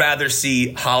I would rather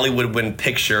see Hollywood win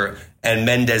picture and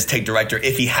Mendes take director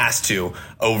if he has to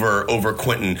over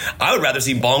Quentin. I would rather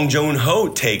see Bong Joon-ho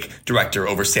take director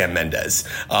over Sam Mendes,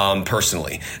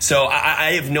 personally. So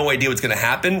I have no idea what's going to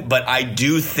happen, but I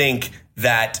do think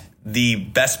that the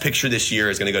Best Picture this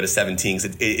year is going to go to 17.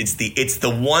 It's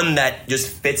the one that just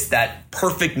fits that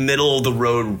perfect middle of the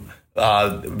road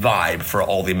vibe for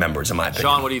all the members, in my opinion.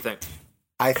 Sean, what do you think?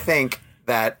 I think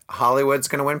that Hollywood's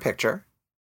going to win picture.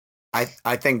 I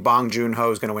think Bong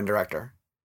Joon-ho is going to win director.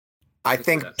 I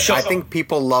think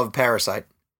people love Parasite.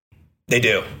 They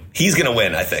do. He's going to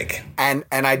win, I think. And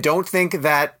I don't think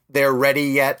that they're ready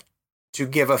yet to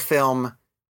give a film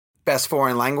Best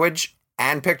Foreign Language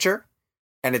and Picture.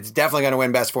 And it's definitely going to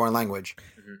win Best Foreign Language.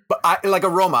 Mm-hmm. But like a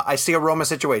Roma, I see a Roma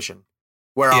situation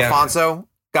where Alfonso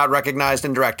got recognized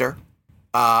in director,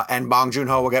 and Bong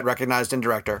Joon-ho will get recognized in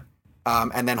director,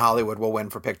 and then Hollywood will win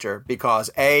for picture because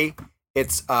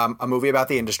it's a movie about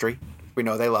the industry. We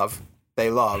know they love.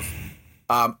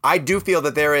 I do feel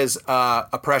that there is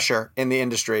a pressure in the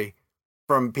industry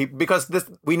from people because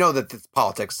we know that it's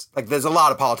politics. Like there's a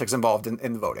lot of politics involved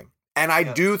in the voting, and I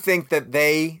do think that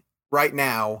they right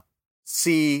now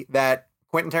see that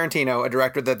Quentin Tarantino, a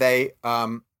director that they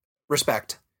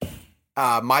respect,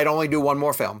 might only do one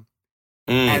more film.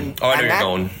 And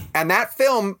that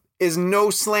film is no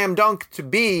slam dunk to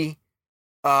be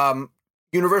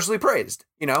universally praised,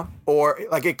 or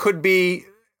like it could be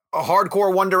a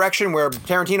hardcore One Direction where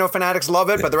Tarantino fanatics love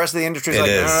it, but the rest of the industry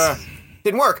is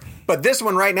didn't work. But this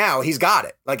one right now, he's got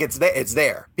it. Like it's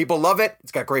there. People love it.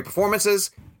 It's got great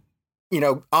performances.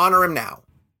 Honor him now.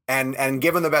 And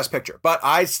give him the best picture. But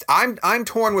I'm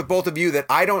torn with both of you that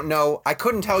I don't know. I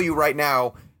couldn't tell you right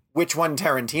now which one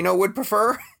Tarantino would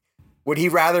prefer. Would he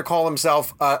rather call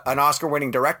himself an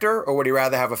Oscar-winning director, or would he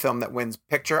rather have a film that wins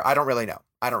picture? I don't really know.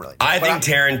 I think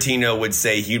Tarantino would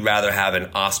say he'd rather have an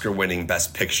Oscar-winning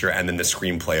Best Picture and then the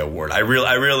Screenplay Award. I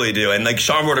really do. And like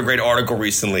Sean wrote a great article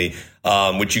recently,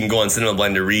 which you can go on Cinema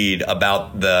Blend to read,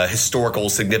 about the historical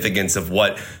significance of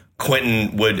what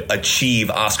Quentin would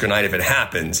achieve Oscar night if it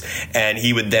happens, and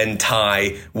he would then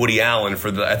tie Woody Allen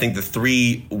for the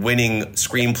 3 winning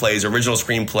screenplays, original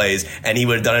screenplays, and he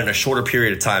would have done it in a shorter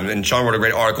period of time. And Sean wrote a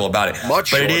great article about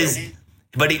it.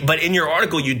 But in your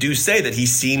article, you do say that he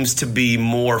seems to be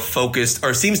more focused,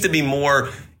 or seems to be more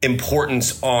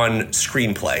importance on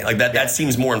screenplay. Like that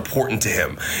seems more important to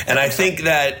him. And I think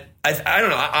that I don't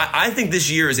know. I think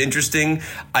this year is interesting.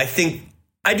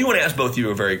 I do want to ask both of you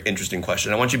a very interesting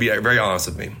question. I want you to be very honest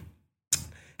with me.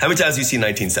 How many times have you seen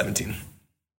 1917?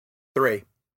 3.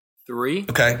 3?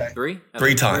 Okay. 3?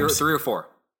 3 times. 3 or 4.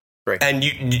 3. And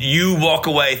you walk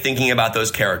away thinking about those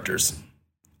characters.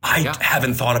 I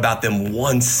haven't thought about them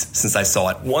once since I saw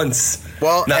it. Once.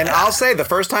 Well, I'll say the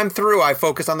first time through, I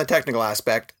focused on the technical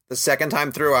aspect. The second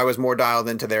time through, I was more dialed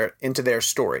into their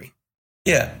story.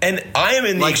 Yeah, and I am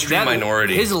in the extreme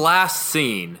minority. His last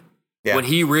scene... Yeah. When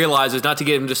he realizes, not to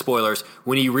get into spoilers,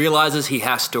 when he realizes he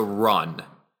has to run.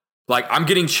 Like, I'm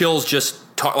getting chills just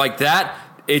like that.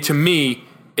 It, to me,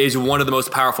 is one of the most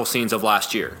powerful scenes of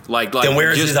last year. Then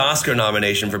where's his Oscar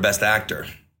nomination for Best Actor?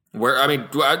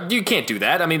 You can't do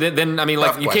that.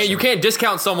 You can't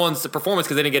discount someone's performance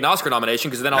because they didn't get an Oscar nomination,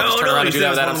 because then I'll just turn around and do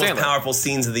that with Adam Sandler. One of the most powerful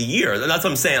scenes of the year. That's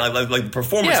what I'm saying. Like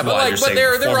performance. Yeah, but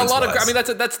there are a lot of. I mean,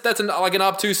 that's an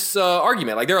obtuse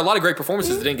argument. Like there are a lot of great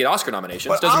performances that didn't get Oscar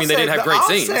nominations. Doesn't mean they didn't have great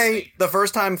scenes. I'll say the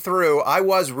first time through, I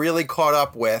was really caught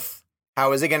up with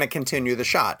how is he going to continue the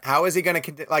shot? How is he going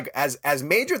to as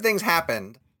major things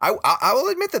happened? I will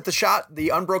admit that the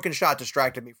unbroken shot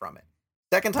distracted me from it.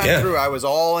 Second time through, I was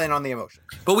all in on the emotion.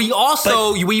 But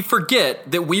we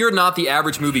forget that we are not the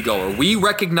average moviegoer. We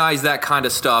recognize that kind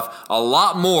of stuff a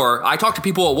lot more. I talk to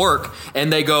people at work,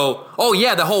 and they go, "Oh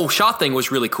yeah, the whole shot thing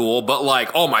was really cool," but like,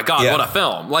 "Oh my god, what a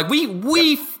film!" Like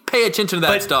we pay attention to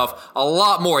that stuff a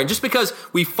lot more, and just because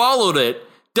we followed it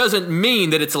doesn't mean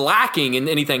that it's lacking in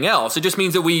anything else. It just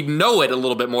means that we know it a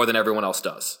little bit more than everyone else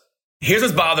does. Here's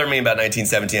what's bothering me about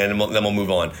 1917, and then we'll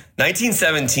move on.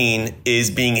 1917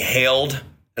 is being hailed,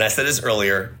 and I said this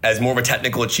earlier, as more of a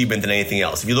technical achievement than anything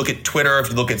else. If you look at Twitter, if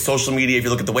you look at social media, if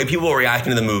you look at the way people are reacting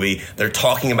to the movie, they're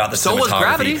talking about the cinematography. Was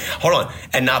Gravity. Hold on.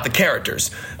 And not the characters.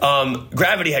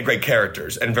 Gravity had great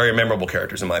characters, and very memorable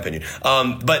characters, in my opinion.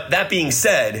 But that being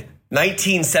said,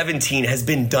 1917 has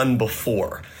been done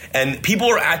before. And people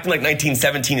are acting like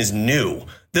 1917 is new.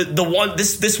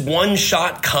 This one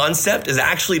shot concept has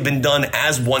actually been done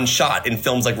as one shot in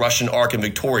films like Russian Ark and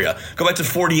Victoria. Go back to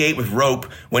 48 with Rope,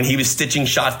 when he was stitching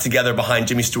shots together behind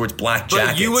Jimmy Stewart's Black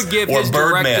Jackets. But you would give his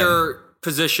director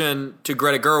position to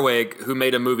Greta Gerwig, who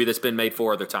made a movie that's been made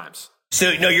 4 other times. So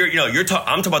no, I'm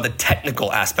talking about the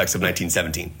technical aspects of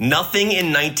 1917. Nothing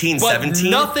in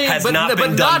 1917 has not been done before.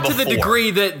 But not to the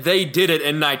degree that they did it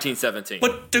in 1917.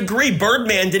 What degree?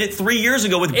 Birdman did it 3 years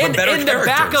ago with better characters. In the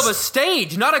back of a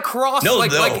stage, not across. He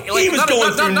was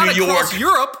going through New York,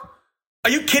 Europe. Are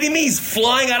you kidding me? He's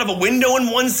flying out of a window in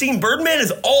one scene. Birdman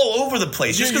is all over the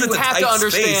place. Just because it's a tight space. You have to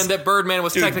understand that Birdman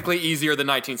was technically easier than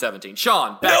 1917.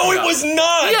 Sean, no, it was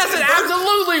not. Yes, it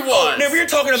absolutely was. No, you're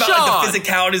talking about like the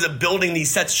physicalities of building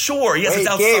these sets. Sure, yes, it's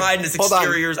outside Gabe, and it's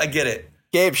exteriors. I get it.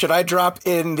 Gabe, should I drop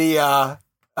in the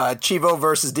Chivo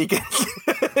versus Deacon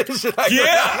Should I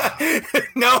Yeah.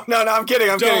 No, I'm kidding.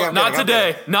 I'm kidding. Not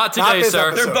today. Not today,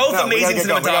 sir. They're both amazing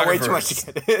cinematographers. We got way cinematographers. too much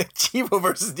to get. Chivo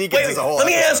versus Deakins Wait, is a whole. let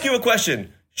me episode. ask you a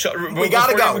question. We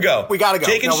gotta go. We gotta go.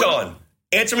 Jake and No, Sean,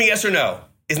 answer me yes or no.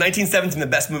 Is 1917 the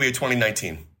best movie of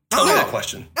 2019? Tell me that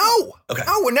question. No. Okay.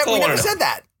 No, we That's all I never wanna said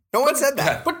that. No one said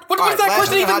that. What does that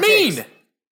question even mean?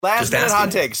 Last Just minute asking.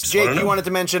 hot takes. Just Jake, wanna you know. wanted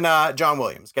to mention John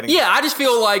Williams. Yeah, I just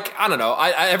feel like, I don't know,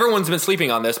 everyone's been sleeping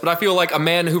on this, but I feel like a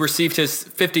man who received his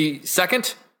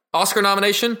 52nd Oscar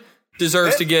nomination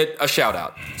deserves to get a shout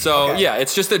out. So yeah,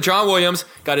 it's just that John Williams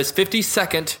got his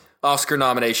 52nd Oscar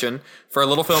nomination for a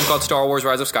little film called Star Wars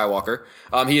Rise of Skywalker.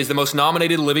 He is the most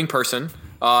nominated living person.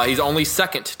 He's only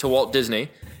second to Walt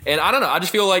Disney. And I don't know, I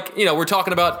just feel like, we're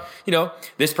talking about,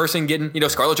 this person getting,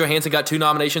 Scarlett Johansson got 2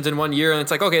 nominations in 1 year, and it's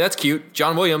like, okay, that's cute.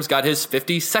 John Williams got his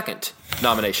 52nd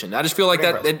nomination. I just feel like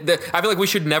I feel like we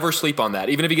should never sleep on that,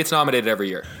 even if he gets nominated every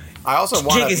year. I also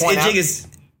want to point out,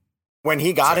 when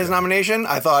he got his nomination,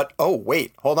 I thought, oh,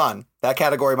 wait, hold on. That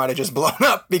category might have just blown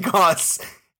up because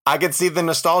I could see the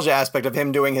nostalgia aspect of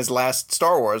him doing his last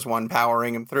Star Wars one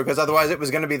powering him through, because otherwise it was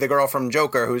going to be the girl from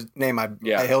Joker, whose name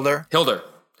Hildur. Hildur.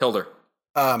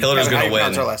 Hilder's going to win.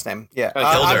 That's her last name. Yeah.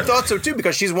 Hildur. I thought so too,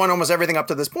 because she's won almost everything up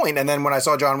to this point. And then when I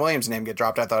saw John Williams' name get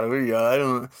dropped, I thought,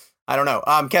 I don't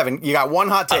know. Kevin, you got one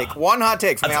hot take. One hot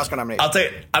take from the Oscar nomination. I'll tell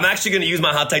you, I'm actually going to use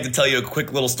my hot take to tell you a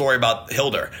quick little story about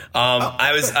Hildur.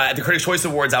 I was at the Critics' Choice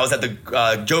Awards. I was at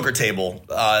the Joker table.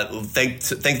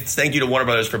 Thank you to Warner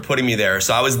Brothers for putting me there.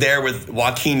 So I was there with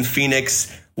Joaquin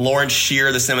Phoenix, Lawrence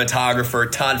Shear, the cinematographer,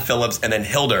 Todd Phillips, and then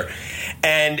Hildur.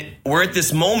 And we're at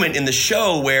this moment in the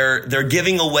show where they're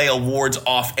giving away awards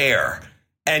off air.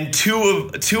 And two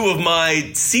of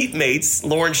my seatmates,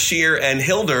 Lawrence Shear and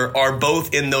Hildur, are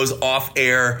both in those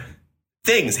off-air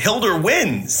things. Hildur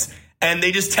wins. And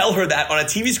they just tell her that on a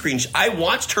TV screen. I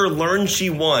watched her learn she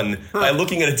won by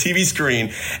looking at a TV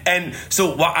screen. And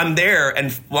so I'm there,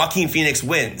 and Joaquin Phoenix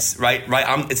wins, right?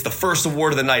 It's the first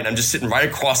award of the night, and I'm just sitting right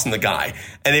across from the guy.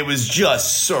 And it was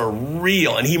just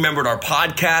surreal. And he remembered our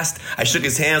podcast. I shook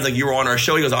his hands like, you were on our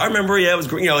show. He goes, I remember, yeah, it was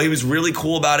great. He was really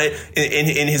cool about it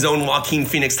in his own Joaquin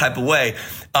Phoenix type of way.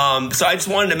 So I just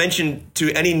wanted to mention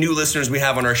to any new listeners we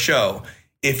have on our show,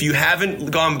 if you haven't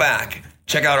gone back,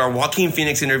 check out our Joaquin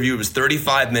Phoenix interview. It was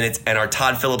 35 minutes, and our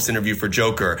Todd Phillips interview for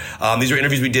Joker. These are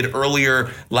interviews we did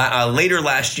later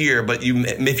last year, but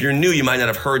if you're new, you might not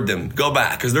have heard them. Go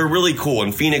back, because they're really cool,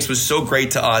 and Phoenix was so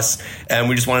great to us, and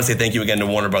we just want to say thank you again to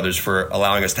Warner Brothers for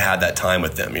allowing us to have that time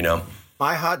with them,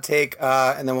 My hot take,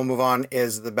 and then we'll move on,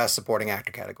 is the Best Supporting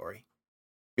Actor category.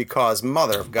 Because,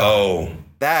 mother of God,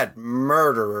 that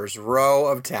murderer's row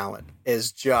of talent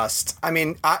is just... I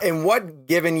mean, in what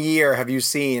given year have you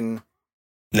seen...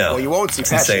 No, well, you won't see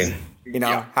Pesci. insane.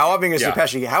 How often is he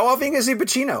Pesci? How often is he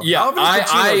Pacino? Yeah, How often is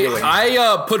Pacino doing?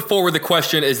 I put forward the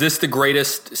question: is this the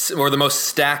greatest or the most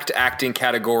stacked acting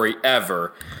category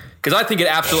ever? Because I think it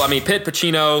absolutely. I mean, Pitt,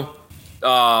 Pacino,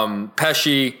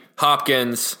 Pesci,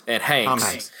 Hopkins, and Hanks. Tom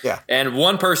Hanks. Yeah. And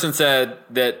one person said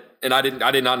that, and I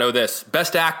did not know this.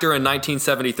 Best actor in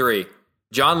 1973: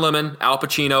 John Lemmon, Al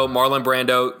Pacino, Marlon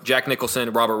Brando, Jack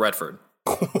Nicholson, Robert Redford.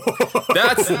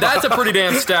 That's a pretty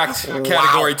damn stacked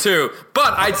category too.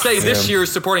 But I'd say this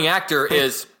year's supporting actor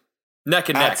is neck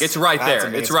and neck. It's right there.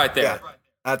 Amazing. It's right there. Yeah,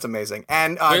 that's amazing.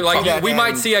 And we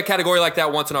might see a category like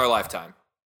that once in our lifetime.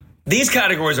 These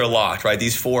categories are locked, right?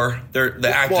 These four,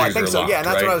 the actors I think are so. locked, Yeah, and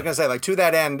that's right? what I was going to say. Like, to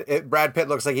that end, Brad Pitt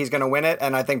looks like he's going to win it,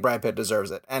 and I think Brad Pitt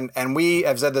deserves it. And we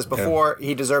have said this before.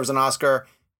 He deserves an Oscar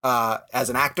as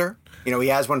an actor. He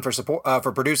has one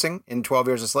for producing in 12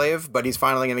 Years a Slave, but he's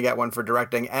finally going to get one for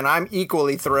directing. And I'm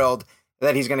equally thrilled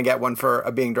that he's going to get one for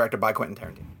being directed by Quentin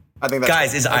Tarantino. I think that's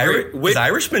guys. Is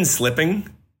Irishman slipping?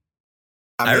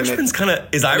 Irishman's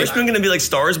is Irishman going to be like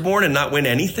Stars Born and not win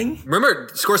anything? Remember,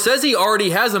 Scorsese already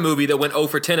has a movie that went 0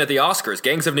 for 10 at the Oscars.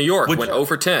 Gangs of New York went 0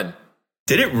 for 10.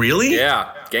 Did it really?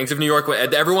 Yeah, Gangs of New York.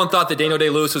 Everyone thought that Daniel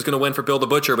Day-Lewis was going to win for Bill the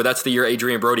Butcher, but that's the year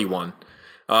Adrian Brody won.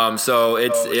 So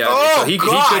it's Oh, so he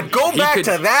God! could, go he back could,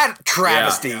 to that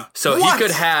travesty. Yeah. So What? he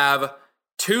could have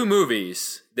 2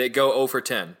 movies that go 0 for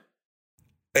 10.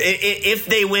 If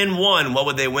they win one, what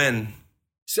would they win?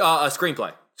 A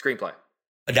screenplay.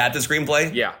 Adapted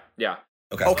screenplay? Yeah.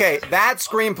 Okay, that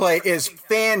screenplay is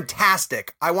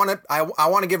fantastic. I want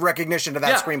to give recognition to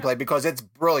that screenplay because it's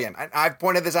brilliant. I've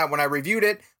pointed this out when I reviewed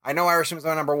it. I know Irishman's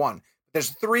my number one.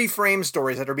 There's 3 frame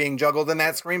stories that are being juggled in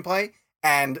that screenplay,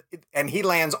 and he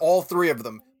lands all 3 of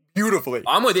them beautifully.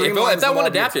 I'm with you. If that one all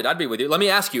adapted, I'd be with you. Let me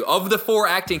ask you, of the 4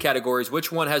 acting categories,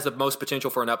 which one has the most potential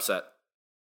for an upset?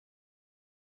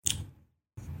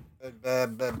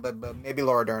 Maybe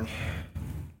Laura Dern.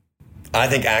 I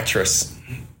think actress.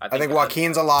 I think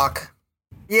Joaquin's a lock.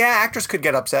 Yeah, actress could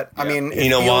get upset. Yeah. I mean, you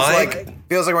know why?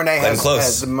 Feels like Renee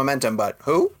has the momentum, but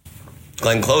who?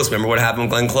 Glenn Close. Remember what happened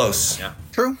with Glenn Close? Yeah.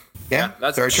 True. Yeah,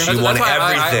 that's very true. She won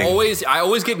everything. I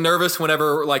always get nervous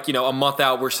whenever, like, a month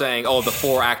out we're saying, oh, the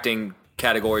 4 acting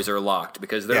categories are locked,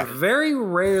 because they're very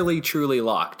rarely truly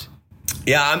locked.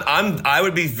 Yeah, I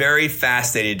would be very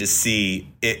fascinated to see.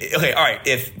 Okay, all right.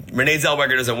 If Renee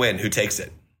Zellweger doesn't win, who takes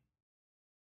it?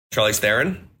 Charlize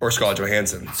Theron or Scarlett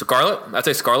Johansson? Scarlett? I'd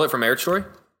say Scarlett from Marriage Story.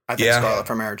 I think Scarlett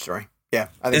from Marriage Story. Yeah.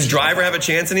 Does Driver have a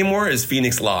chance anymore? Or is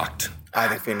Phoenix locked? I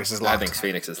think Phoenix is locked. I think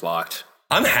Phoenix is locked.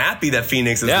 I'm happy that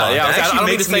Phoenix is locked. Yeah. I don't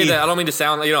mean to say that. I don't mean to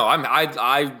sound.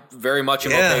 I very much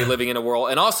am okay living in a world.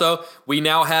 And also, we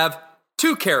now have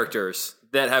 2 characters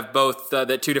that have both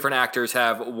that 2 different actors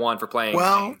have won for playing.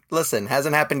 Well, listen,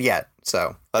 hasn't happened yet.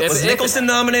 So was Nicholson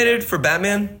nominated for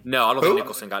Batman? No, I don't think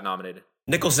Nicholson got nominated.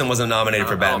 Nicholson wasn't nominated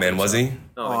for Batman, was he?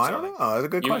 I don't know. That's a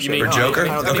good question. For Joker?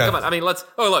 Come on. I mean,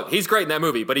 look, he's great in that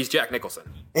movie, but he's Jack Nicholson.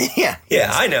 Yeah,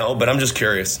 I know, but I'm just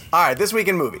curious. All right, this week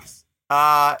in movies.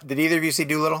 Did either of you see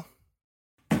Dolittle?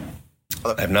 I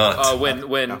have not.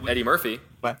 When Eddie Murphy.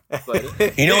 What?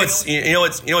 You know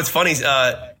what's funny?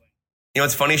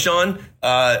 What's funny, Sean?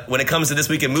 When it comes to this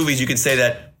week in movies, you can say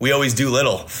that we always do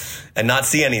little and not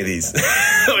see any of these.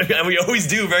 We always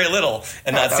do very little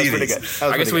and not see these.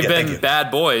 I guess we've been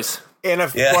bad boys. In a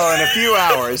few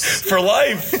hours. For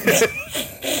life.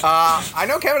 I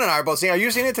know Kevin and I are both seeing. Are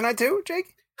you seeing it tonight too,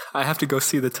 Jake? I have to go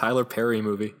see the Tyler Perry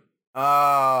movie.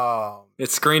 Oh.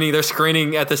 It's screening. They're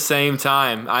screening at the same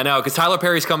time. I know, because Tyler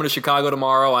Perry's coming to Chicago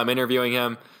tomorrow. I'm interviewing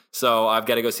him. So I've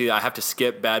got to go see. I have to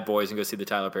skip Bad Boys and go see the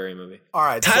Tyler Perry movie. All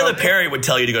right. Tyler Perry would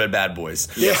tell you to go to Bad Boys.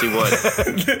 Yes, he would.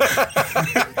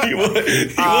 He would,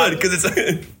 because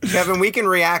it's Kevin, we can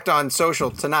react on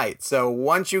social tonight. So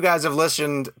once you guys have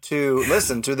listened to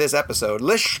this episode,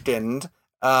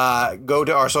 go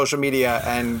to our social media,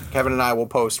 and Kevin and I will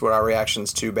post what our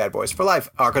reactions to Bad Boys for Life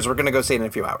are, because we're going to go see it in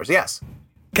a few hours. Yes.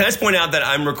 Can I just point out that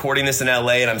I'm recording this in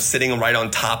LA and I'm sitting right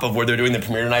on top of where they're doing the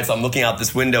premiere tonight, so I'm looking out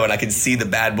this window and I can see the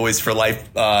Bad Boys for Life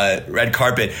red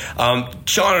carpet.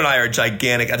 Sean and I are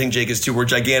gigantic, I think Jake is too, we're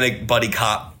gigantic buddy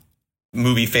cop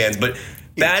movie fans, but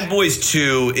Bad Boys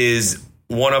 2 is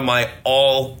one of my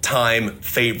all-time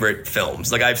favorite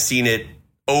films. Like, I've seen it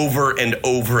over and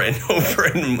over and over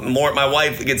and more. My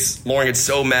wife Lauren gets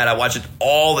so mad. I watch it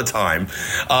all the time.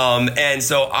 And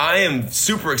so I am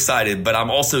super excited, but I'm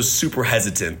also super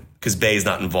hesitant because Bay's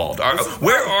not involved.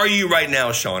 Where are you right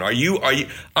now, Sean? Are you?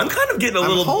 I'm kind of getting a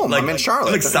little home. Like, I'm in Charlotte.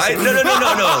 I'm excited. No.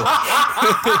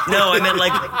 No, I meant,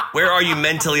 like, where are you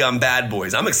mentally on Bad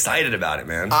Boys? I'm excited about it,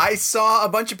 man. I saw a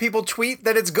bunch of people tweet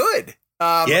that it's good.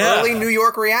 Early New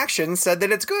York reaction said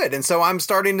that it's good. And so I'm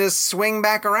starting to swing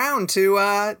back around to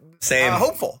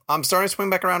hopeful. I'm starting to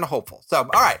swing back around to hopeful. So,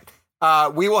 all right.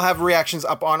 We will have reactions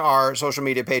up on our social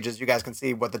media pages. You guys can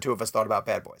see what the 2 of us thought about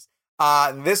Bad Boys.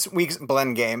 This week's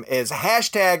blend game is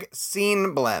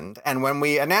 #SceneBlend. And when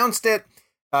we announced it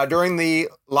during the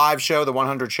live show, the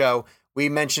 100 show, we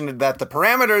mentioned that the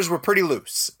parameters were pretty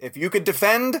loose. If you could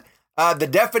defend the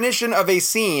definition of a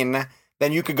scene,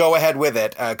 then you could go ahead with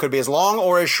it. It could be as long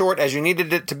or as short as you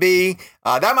needed it to be.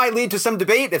 That might lead to some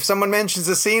debate. If someone mentions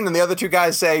a scene and the other 2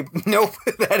 guys say, nope,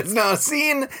 that is not a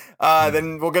scene,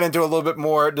 then we'll get into a little bit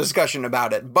more discussion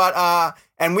about it. But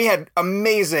and we had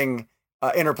amazing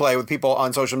interplay with people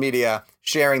on social media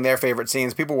sharing their favorite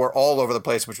scenes. People were all over the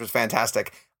place, which was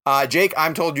fantastic. Jake,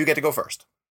 I'm told you get to go first.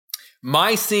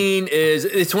 My scene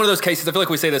it's one of those cases, I feel like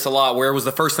we say this a lot, where it was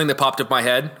the first thing that popped up my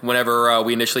head whenever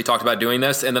we initially talked about doing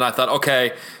this. And then I thought,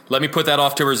 okay, let me put that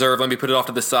off to reserve. Let me put it off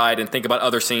to the side and think about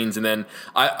other scenes. And then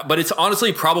but it's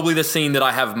honestly probably the scene that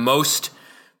I have most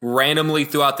randomly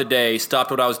throughout the day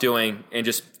stopped what I was doing and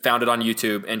just found it on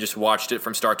YouTube and just watched it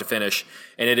from start to finish.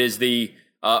 And it is the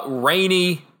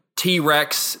rainy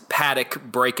T-Rex paddock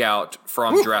breakout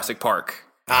from Jurassic Park.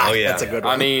 Oh, yeah. That's a good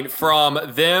one. I mean, from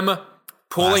them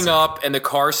pulling up and the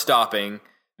car stopping,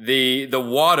 the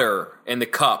water in the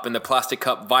cup and the plastic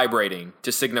cup vibrating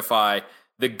to signify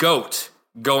the goat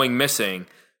going missing.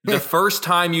 The first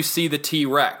time you see the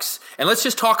T-Rex. And let's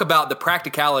just talk about the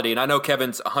practicality, and I know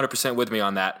Kevin's 100% with me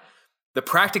on that. The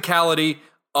practicality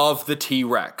of the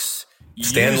T-Rex.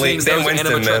 Stan Winston,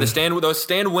 man. Those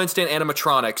Stan Winston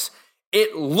animatronics,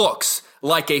 it looks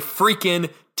like a freaking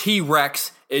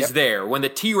T-Rex is there. When the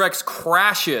T-Rex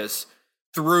crashes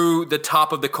through the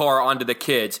top of the car onto the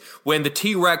kids, when the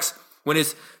T-Rex, when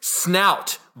his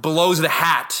snout blows the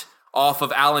hat off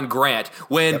of Alan Grant,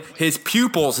 when his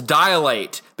pupils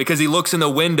dilate because he looks in the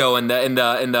window and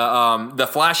the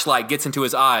flashlight gets into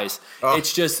his eyes.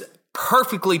 It's just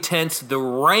perfectly tense. The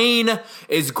rain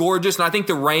is gorgeous, and I think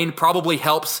the rain probably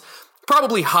helps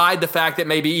hide the fact that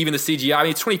maybe even the CGI, I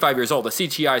mean, it's 25 years old. The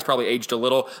CGI has probably aged a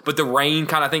little, but the rain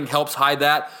kind of thing helps hide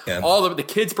that. Yeah. All the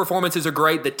kids' performances are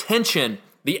great. The tension,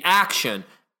 the action,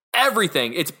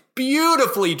 everything. It's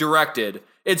beautifully directed.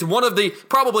 It's one of the,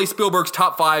 probably Spielberg's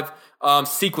top 5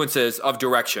 sequences of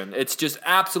direction. It's just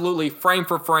absolutely frame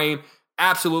for frame,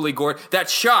 absolutely gorgeous. That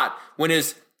shot when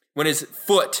his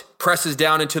foot presses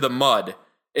down into the mud.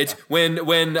 It's when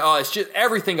it's just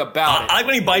everything about it. I like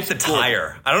when he bites the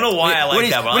tire. I don't know why I like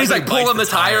that. When he's like pulling the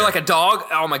tire like a dog.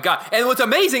 Oh my God. And what's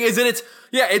amazing is that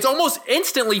it's almost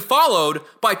instantly followed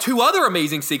by 2 other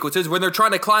amazing sequences when they're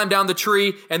trying to climb down the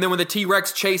tree, and then when the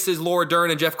T-Rex chases Laura Dern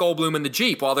and Jeff Goldblum in the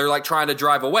Jeep while they're like trying to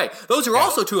drive away. Those are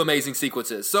also 2 amazing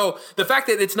sequences. So the fact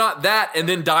that it's not that and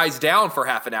then dies down for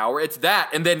half an hour, it's that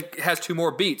and then has 2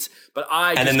 more beats. But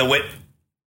then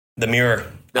the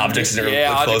mirror. Objects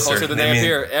are closer than they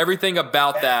appear. Everything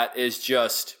about that is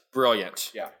just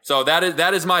brilliant. Yeah. So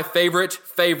that is my favorite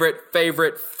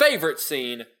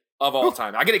scene of all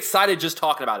time. I get excited just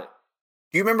talking about it.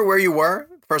 Do you remember where you were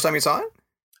the first time you saw it?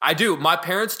 I do. My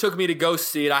parents took me to go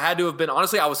see it. I had to have been,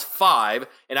 honestly, I was 5,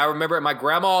 and I remember my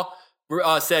grandma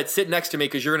said, sit next to me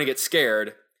because you're going to get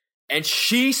scared. And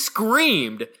she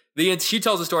screamed. She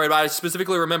tells a story about it. I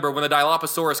specifically remember when the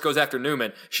Dilophosaurus goes after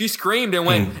Newman. She screamed and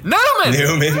went, Newman!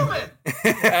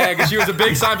 Because she was a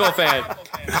big Seinfeld fan.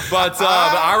 But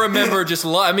I remember just,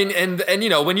 and you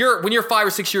know, when you're 5 or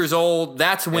 6 years old,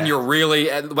 that's when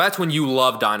that's when you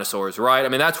love dinosaurs, right? I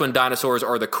mean, that's when dinosaurs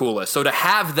are the coolest. So to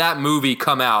have that movie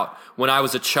come out when I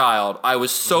was a child, I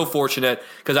was so fortunate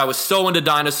because I was so into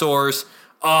dinosaurs.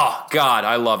 Oh, God,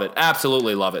 I love it.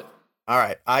 Absolutely love it. All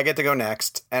right, I get to go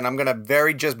next, and I'm going to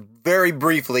very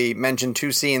briefly mention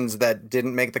 2 scenes that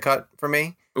didn't make the cut for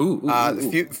me.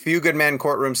 The Few Good Men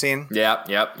courtroom scene. Yep.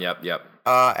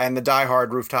 And the Die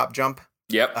Hard rooftop jump.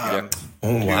 Yep.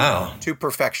 Oh, wow. 2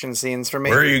 perfection scenes for me.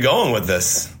 Where are you going with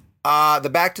this? The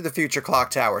Back to the Future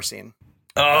clock tower scene.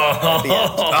 Great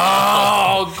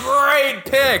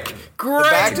pick. The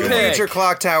Back to the Future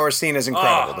clock tower scene is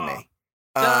incredible to me.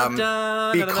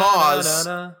 Because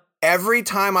every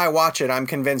time I watch it, I'm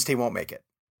convinced he won't make it.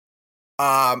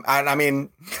 And I mean,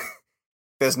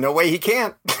 there's no way he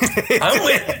can't.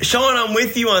 Sean, I'm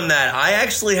with you on that. I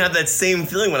actually have that same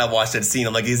feeling when I watched that scene.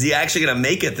 I'm like, is he actually going to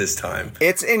make it this time?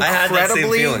 It's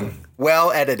incredibly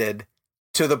well edited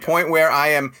to the point where I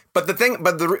am.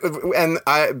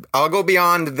 I'll go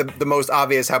beyond the most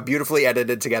obvious how beautifully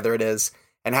edited together it is,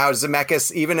 and how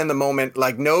Zemeckis, even in the moment,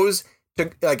 knows to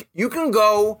you can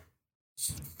go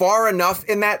far enough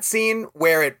in that scene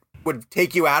where it would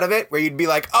take you out of it, where you'd be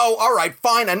like, oh, all right,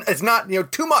 fine. And it's not,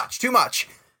 too much.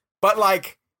 But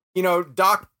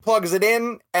Doc plugs it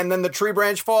in and then the tree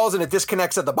branch falls and it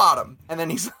disconnects at the bottom. And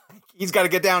then he's got to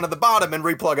get down to the bottom and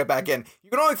replug it back in. You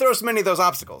can only throw so many of those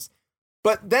obstacles.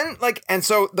 But then and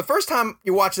so the first time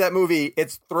you watch that movie,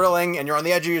 it's thrilling and you're on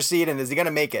the edge of your seat and is he going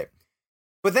to make it?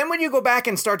 But then when you go back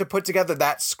and start to put together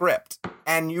that script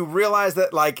and you realize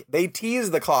that they tease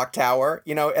the clock tower,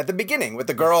 at the beginning with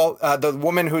the girl, the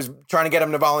woman who's trying to get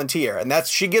him to volunteer, and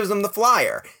she gives them the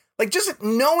flyer. Just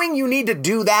knowing you need to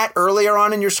do that earlier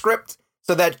on in your script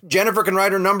so that Jennifer can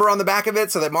write her number on the back of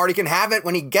it so that Marty can have it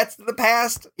when he gets to the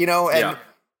past, and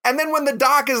then when the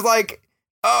doc is like,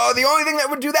 oh, the only thing that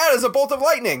would do that is a bolt of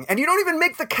lightning. And you don't even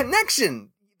make the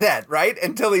connection then, right?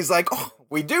 Until he's like, oh,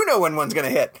 we do know when one's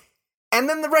going to hit. And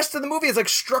then the rest of the movie is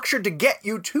structured to get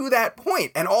you to that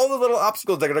point, and all the little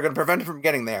obstacles that are going to prevent it from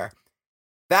getting there.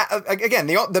 That again,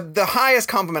 the highest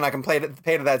compliment I can pay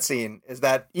to that scene is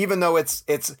that even though it's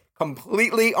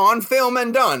completely on film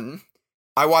and done,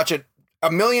 I watch it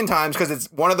a million times because it's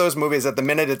one of those movies that the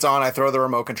minute it's on, I throw the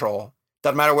remote control.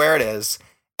 Doesn't matter where it is,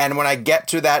 and when I get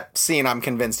to that scene, I'm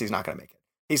convinced he's not going to make it.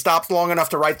 He stops long enough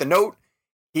to write the note.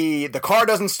 The car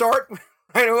doesn't start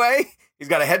right away. He's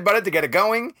got to headbutt it to get it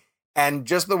going. And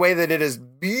just the way that it is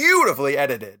beautifully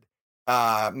edited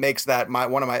makes that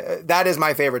that is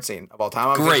my favorite scene of all time.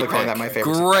 I'm Great calling that my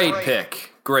favorite Great scene.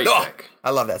 pick. Great pick.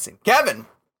 I love that scene. Kevin,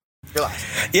 you're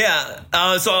last. Yeah.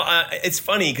 So it's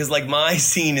funny because my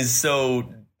scene is so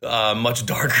much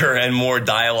darker and more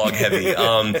dialogue heavy.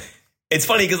 It's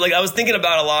funny because I was thinking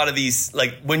about a lot of these,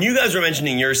 when you guys were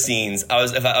mentioning your scenes,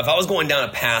 if I was going down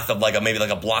a path of maybe a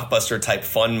blockbuster type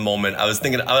fun moment, I was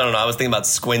thinking about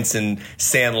Squints in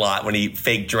Sandlot when he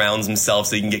fake drowns himself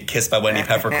so he can get kissed by Wendy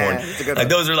Peppercorn.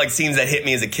 Those are scenes that hit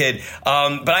me as a kid.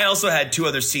 But I also had 2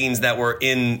 other scenes that were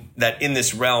in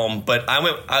this realm. But I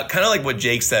went kind of like what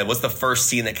Jake said. What's the first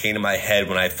scene that came to my head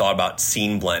when I thought about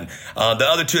scene blend? The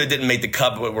other 2 that didn't make the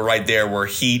cut but were right there were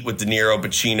Heat with De Niro,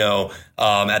 Pacino.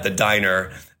 at the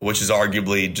diner, which is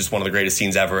arguably just one of the greatest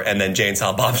scenes ever. And then Jay and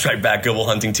Silent Bob Strike Back, Good Will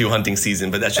Hunting 2 hunting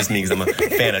season. But that's just me because I'm a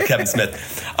fan of Kevin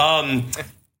Smith. All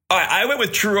right, I went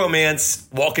with True Romance,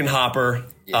 Walken Hopper.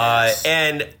 Yes.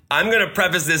 And I'm going to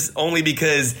preface this only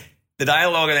because the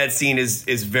dialogue in that scene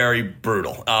is very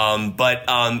brutal. So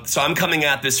I'm coming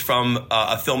at this from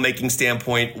a filmmaking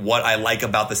standpoint, what I like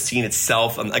about the scene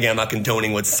itself. Again, I'm not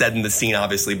condoning what's said in the scene,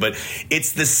 obviously, but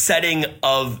it's the setting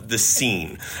of the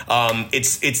scene.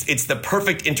 It's the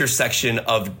perfect intersection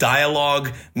of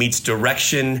dialogue meets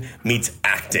direction meets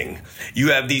acting.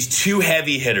 You have these two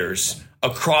heavy hitters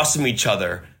across from each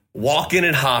other, Walken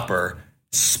and Hopper,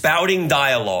 spouting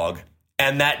dialogue,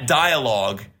 and that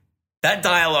dialogue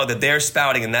that they're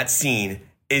spouting in that scene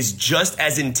is just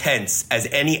as intense as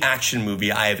any action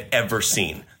movie I have ever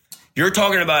seen. You're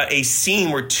talking about a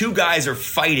scene where two guys are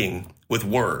fighting with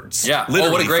words. Yeah.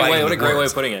 Literally what a great way! What a great way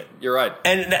words. of putting it. You're right.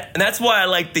 And that's why I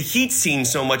like the Heat scene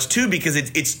so much too, because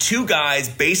it's two guys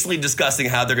basically discussing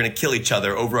how they're going to kill each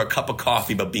other over a cup of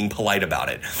coffee, but being polite about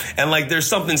it. And like, there's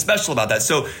something special about that.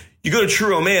 So you go to True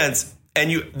Romance. And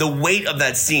the weight of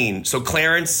that scene. So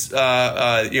Clarence,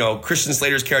 Christian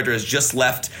Slater's character has just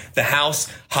left the house.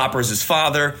 Hopper's his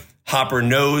father. Hopper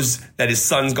knows that his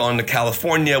son's gone to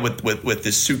California with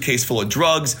this suitcase full of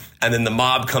drugs. And then the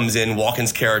mob comes in,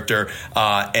 Walken's character,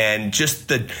 and just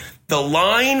the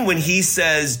line when he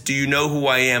says, "Do you know who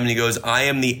I am?" And he goes, "I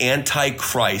am the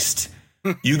Antichrist.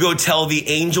 You go tell the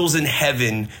angels in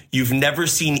heaven you've never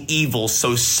seen evil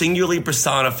so singularly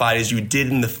personified as you did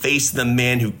in the face of the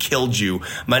man who killed you.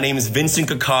 My name is Vincent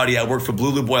Cacotti. I work for Blue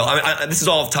Lube Oil." This is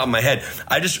all off the top of my head.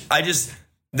 I just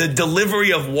the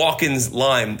delivery of Walken's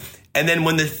line. And then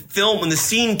when the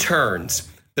scene turns,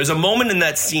 there's a moment in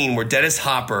that scene where Dennis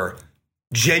Hopper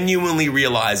genuinely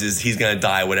realizes he's going to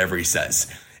die, whatever he says.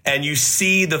 And you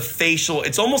see the facial.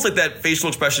 It's almost like that facial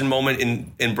expression moment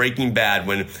in Breaking Bad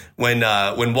when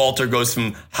Walter goes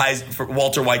from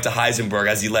Walter White to Heisenberg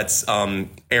as he lets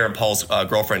Aaron Paul's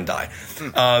girlfriend die.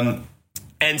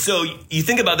 And so you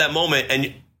think about that moment,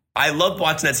 and I love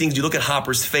watching that scene because you look at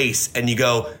Hopper's face and you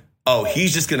go, "Oh,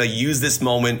 he's just going to use this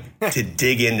moment to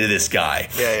dig into this guy."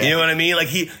 Yeah. You know what I mean? Like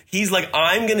he's like,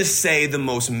 "I'm going to say the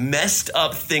most messed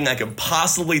up thing I could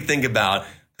possibly think about.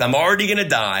 I'm already going to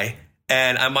die.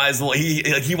 And I might as well."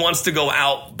 He wants to go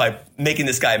out by making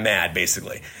this guy mad,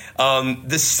 basically.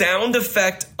 The sound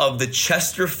effect of the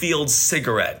Chesterfield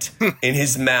cigarette in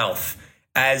his mouth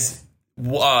as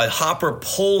Hopper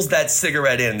pulls that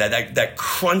cigarette in, that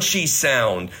crunchy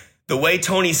sound, the way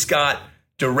Tony Scott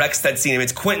directs that scene. I mean,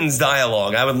 it's Quentin's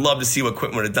dialogue. I would love to see what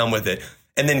Quentin would have done with it.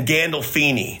 And then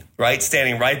Gandolfini, right,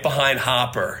 standing right behind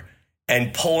Hopper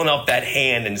and pulling up that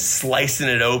hand and slicing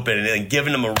it open and then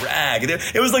giving him a rag.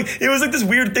 It was like this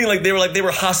weird thing. Like they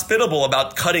were hospitable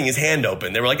about cutting his hand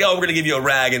open. They were like, "Oh, we're gonna give you a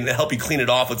rag and help you clean it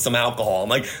off with some alcohol." I'm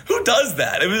like, who does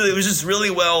that? It was just really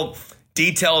well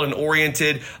detailed and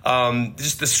oriented.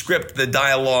 Just the script, the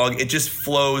dialogue, it just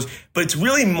flows. But it's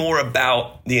really more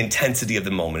about the intensity of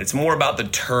the moment. It's more about the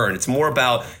turn. It's more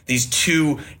about these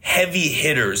two heavy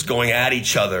hitters going at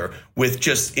each other with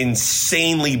just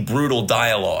insanely brutal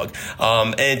dialogue.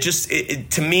 And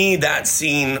to me, that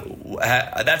scene,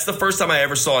 that's the first time I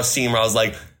ever saw a scene where I was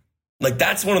like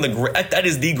that's that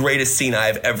is the greatest scene I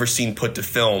have ever seen put to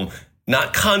film.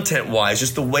 Not content-wise,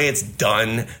 just the way it's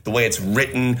done, the way it's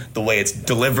written, the way it's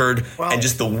delivered, and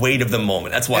just the weight of the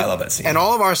moment. That's why I love that scene. And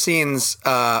all of our scenes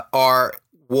are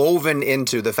woven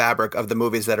into the fabric of the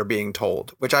movies that are being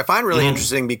told, which I find really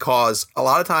interesting because a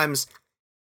lot of times,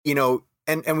 and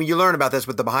when you learn about this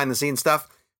with the behind-the-scenes stuff,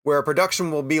 where a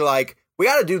production will be like, "We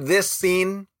got to do this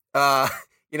scene, and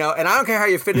I don't care how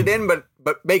you fit it in, but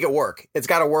make it work. It's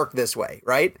got to work this way,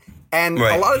 right?" And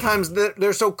a lot of times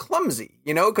they're so clumsy,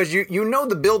 because you know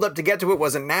the buildup to get to it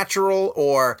wasn't natural,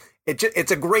 or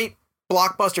it's a great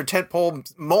blockbuster tentpole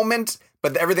moment,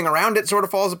 but everything around it sort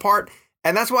of falls apart.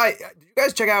 And that's why you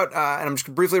guys check out, and I'm just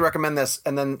going to briefly recommend this,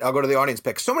 and then I'll go to the audience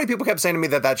pick. So many people kept saying to me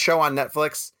that show on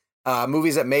Netflix,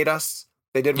 Movies That Made Us,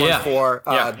 they did one for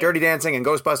Dirty Dancing and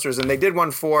Ghostbusters, and they did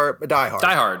one for Die Hard.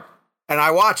 Die Hard. And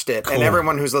I watched it, and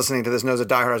everyone who's listening to this knows that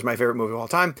Die Hard is my favorite movie of all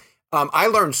time. I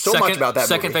learned so much about that movie.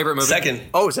 Second favorite movie? Second.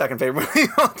 Oh, second favorite movie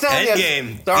of all time.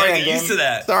 Endgame. Sorry, Get Endgame. used to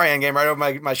that. Sorry, Endgame, right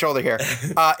over my shoulder here.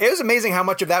 It was amazing how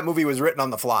much of that movie was written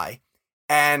on the fly.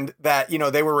 And that,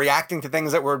 they were reacting to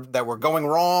things that were going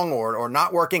wrong or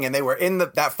not working. And they were in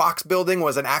that Fox building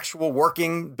was an actual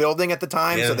working building at the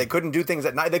time. Yeah. So they couldn't do things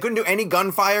at night. They couldn't do any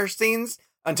gunfire scenes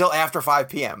until after 5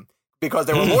 p.m. because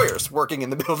there were lawyers working in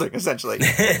the building, essentially.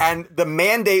 And the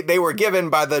mandate they were given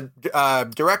by the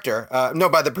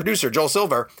by the producer, Joel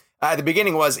Silver, at the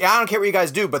beginning was, I don't care what you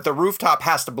guys do, but the rooftop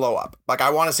has to blow up. Like, I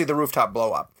want to see the rooftop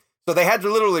blow up. So they had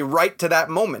to literally write to that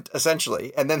moment,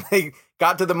 essentially. And then they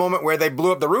got to the moment where they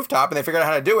blew up the rooftop and they figured out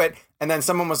how to do it. And then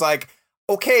someone was like,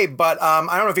 okay, but I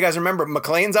don't know if you guys remember,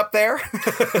 McClane's up there.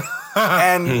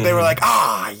 And they were like,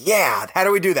 yeah, how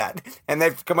do we do that? And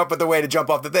they've come up with a way to jump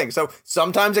off the thing. So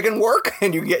sometimes it can work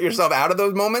and you can get yourself out of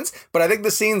those moments. But I think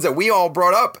the scenes that we all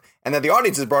brought up and that the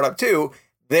audience has brought up too,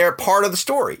 they're part of the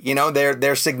story. You know,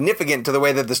 they're significant to the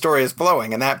way that the story is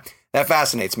flowing. And that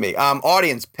fascinates me.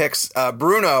 Audience picks.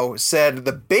 Bruno said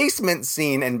the basement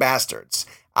scene in Bastards.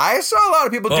 I saw a lot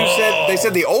of people they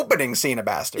said the opening scene of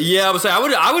Bastards. Yeah,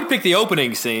 I would pick the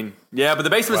opening scene. Yeah, but the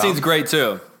basement scene's great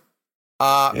too.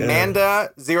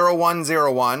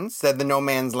 Manda0101 said the No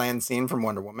Man's Land scene from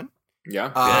Wonder Woman.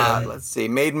 Yeah. Let's see.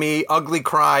 Made me ugly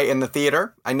cry in the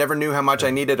theater. I never knew how much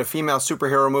I needed a female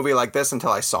superhero movie like this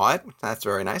until I saw it. That's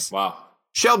very nice. Wow.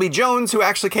 Shelby Jones, who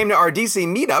actually came to our DC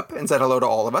meetup and said hello to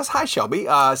all of us. Hi, Shelby.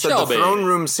 Said Shelby. The throne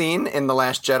room scene in The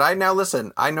Last Jedi. Now,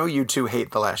 listen, I know you two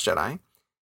hate The Last Jedi.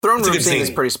 Throne room scene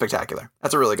is pretty spectacular.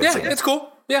 That's a really good scene. Yeah, it's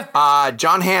cool. Yeah.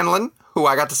 John Hanlon, who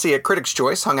I got to see at Critics'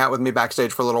 Choice, hung out with me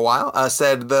backstage for a little while,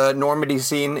 said the Normandy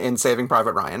scene in Saving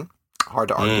Private Ryan. Hard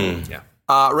to argue. Yeah.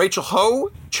 Rachel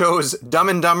Ho chose Dumb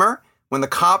and Dumber when the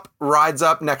cop rides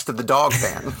up next to the dog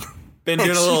van. Been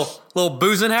doing a little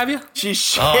boozing, have you? She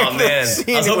shared Oh man,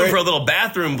 I was hoping for a little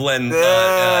bathroom blend,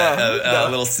 a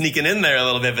little sneaking in there a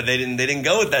little bit, but they didn't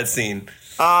go with that scene.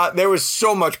 There was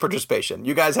so much participation.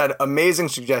 You guys had amazing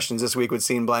suggestions this week with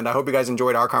Scene Blend. I hope you guys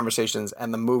enjoyed our conversations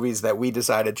and the movies that we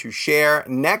decided to share.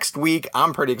 Next week,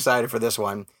 I'm pretty excited for this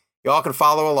one. Y'all can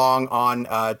follow along on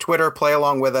Twitter, play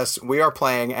along with us. We are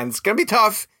playing, and it's going to be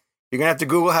tough. You're going to have to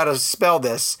Google how to spell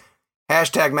this. #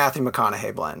 Matthew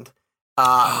McConaughey blend.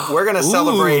 We're going to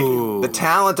celebrate the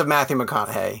talent of Matthew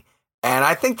McConaughey. And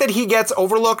I think that he gets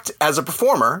overlooked as a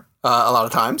performer a lot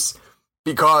of times,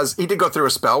 because he did go through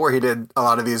a spell where he did a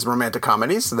lot of these romantic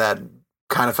comedies that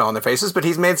kind of fell on their faces, but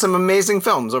he's made some amazing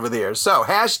films over the years. So #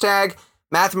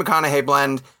 Matthew McConaughey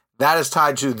blend. That is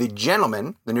tied to The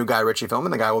Gentleman, the new Guy Ritchie film,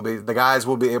 and the guys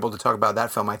will be able to talk about that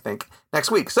film, I think,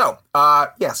 next week. So,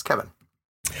 yes, Kevin.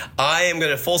 I am going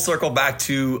to full circle back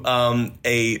to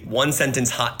a one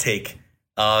sentence hot take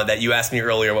that you asked me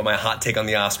earlier what my hot take on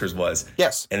the Oscars was.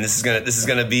 Yes. And this is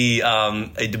gonna be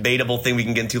a debatable thing we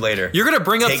can get into later. You're gonna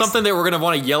bring up something that we're gonna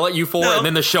want to yell at you for, and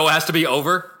then the show has to be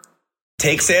over.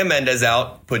 Take Sam Mendes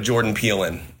out, put Jordan Peele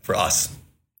in for Us.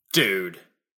 Dude,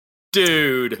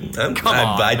 come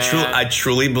on, man. I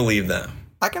truly believe that.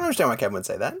 I can understand why Kevin would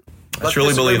say that. I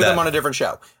truly believe that. Them on a different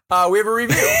show. We have a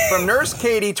review from Nurse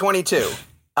Katie 22,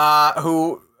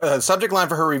 who subject line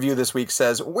for her review this week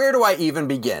says, "Where do I even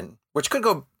begin?" Which could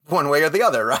go one way or the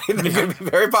other, right? It could be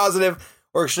very positive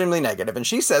or extremely negative. And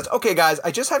she says, "Okay, guys,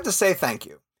 I just have to say thank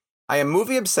you. I am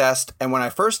movie obsessed, and when I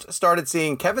first started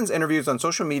seeing Kevin's interviews on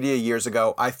social media years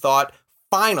ago, I thought,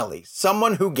 finally,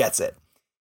 someone who gets it.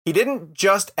 He didn't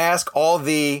just ask all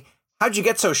the, how'd you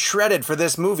get so shredded for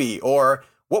this movie? Or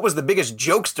what was the biggest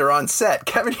jokester on set?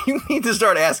 Kevin, you need to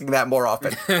start asking that more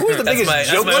often. Who was the biggest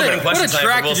jokester? What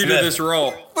attracted you to this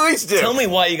role? Please do. Tell me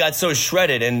why you got so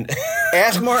shredded. And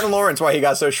ask Martin Lawrence why he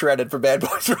got so shredded for Bad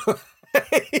Boys.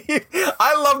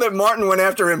 I love that Martin went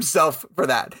after himself for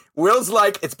that. Will's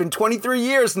like, it's been 23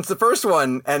 years since the first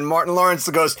one. And Martin Lawrence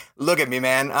goes, look at me,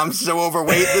 man. I'm so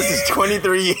overweight. This is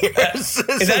 23 years.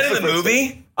 Is that in the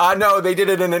movie? No, they did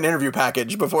it in an interview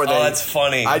package before they... Oh, that's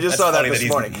funny. I just saw that this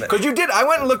morning. Because I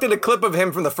went and looked at a clip of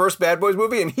him from the first Bad Boys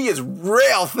movie, and he is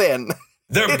real thin.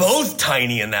 They're both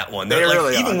tiny in that one. They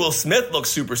really even are. Will Smith looks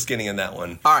super skinny in that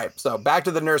one. All right, so back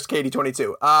to the Nurse Katie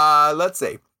 22. Let's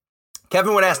see.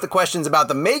 Kevin would ask the questions about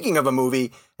the making of a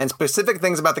movie and specific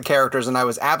things about the characters, and I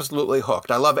was absolutely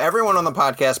hooked. I love everyone on the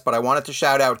podcast, but I wanted to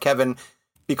shout out Kevin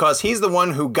because he's the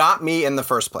one who got me in the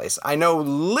first place. I know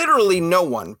literally no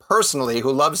one personally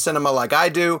who loves cinema like I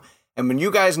do, and when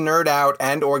you guys nerd out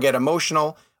and or get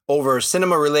emotional over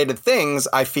cinema-related things,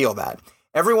 I feel that.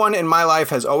 Everyone in my life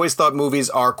has always thought movies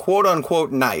are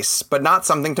quote-unquote nice, but not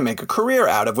something to make a career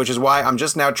out of, which is why I'm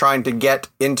just now trying to get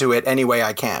into it any way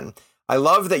I can. I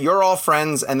love that you're all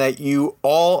friends and that you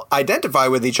all identify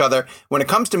with each other when it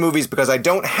comes to movies because I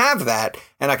don't have that,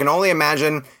 and I can only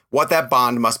imagine what that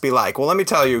bond must be like. Well, let me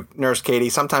tell you, Nurse Katie,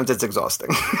 sometimes it's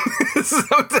exhausting.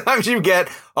 Sometimes you get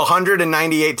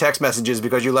 198 text messages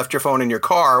because you left your phone in your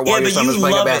car while your son was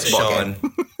playing a basketball game.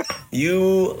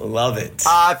 You love it.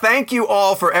 Thank you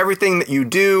all for everything that you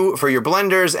do for your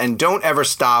blenders, and don't ever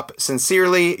stop.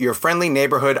 Sincerely, your friendly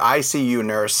neighborhood ICU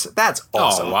nurse. That's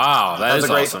awesome. Oh, wow. That's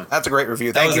awesome. That's a great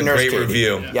review. That Thank was you, a Nurse great Katie.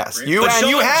 review. Yeah.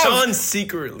 Yes. Sean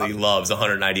secretly loves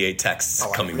 198 texts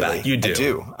coming back. You do. I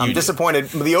do. I'm disappointed.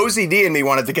 The OCD in me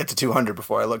wanted to get to 200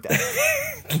 before I looked at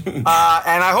it. And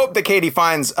I hope that Katie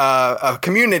finds a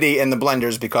community in the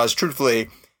blenders, because truthfully,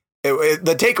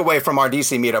 the takeaway from our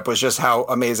DC meetup was just how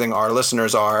amazing our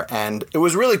listeners are. And it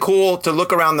was really cool to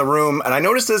look around the room. And I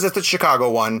noticed this at the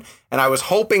Chicago one, and I was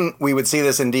hoping we would see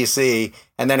this in DC,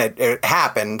 and then it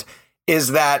happened,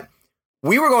 is that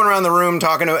we were going around the room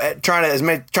trying to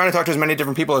talk to as many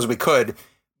different people as we could.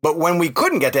 But when we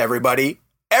couldn't get to everybody,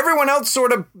 everyone else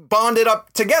sort of bonded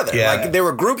up together. Yeah. Like there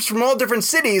were groups from all different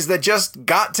cities that just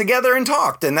got together and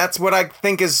talked. And that's what I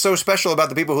think is so special about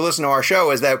the people who listen to our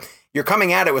show, is that you're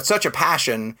coming at it with such a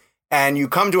passion, and you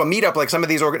come to a meetup like some of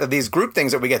these group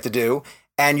things that we get to do,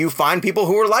 and you find people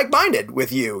who are like-minded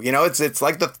with you. You know, it's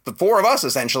like the four of us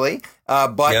essentially,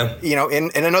 but you know, in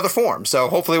another form. So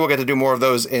hopefully we'll get to do more of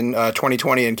those in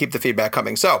 2020 and keep the feedback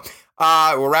coming. So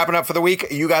we're wrapping up for the week.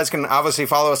 You guys can obviously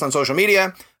follow us on social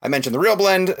media. I mentioned the Real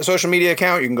Blend social media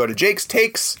account. You can go to Jake's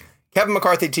Takes, Kevin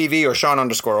McCarthy TV, or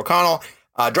Sean_O'Connell.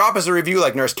 Drop us a review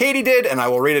like Nurse Katie did, and I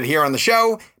will read it here on the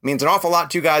show. It means an awful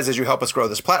lot to you guys as you help us grow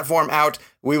this platform out.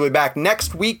 We will be back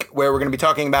next week, where we're going to be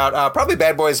talking about probably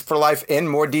Bad Boys for Life in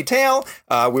more detail.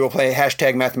 We will play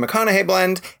hashtag Matthew McConaughey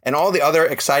blend and all the other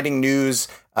exciting news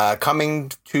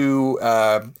coming to,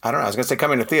 I don't know, I was going to say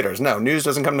coming to theaters. No, news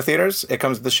doesn't come to theaters. It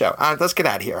comes to the show. Let's get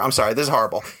out of here. I'm sorry. This is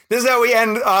horrible. This is how we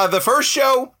end the first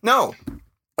show. No.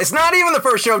 It's not even the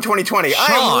first show of 2020. Sean.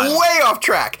 I am way off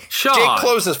track. Sean. Jake,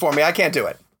 close this for me. I can't do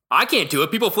it. I can't do it.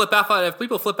 People flip out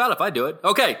if I do it.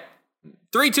 Okay.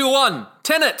 3, 2, 1.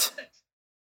 Tenet.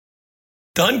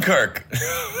 Dunkirk.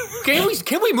 Can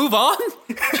we move on?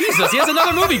 Jesus, he has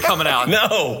another movie coming out.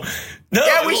 No.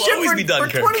 Yeah, we should always be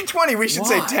Dunkirk. For 2020, we should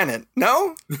say Tenet.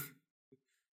 No? All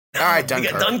right,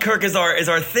 Dunkirk. Dunkirk is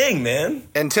our thing, man.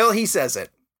 Until he says it.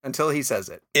 All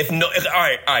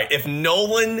right. If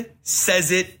Nolan says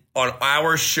it on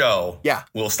our show,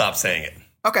 we'll stop saying it.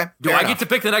 Okay. Do I get to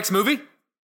pick the next movie?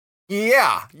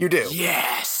 Yeah, you do.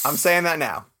 Yes. I'm saying that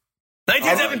now.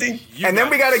 1917. And then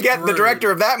we got to get the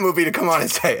director of that movie to come on and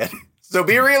say it. So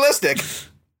be realistic.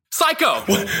 Psycho.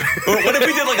 What if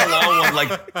we did like a long one?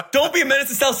 Like, don't be a menace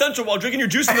to South Central while drinking your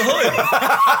juice in the hood.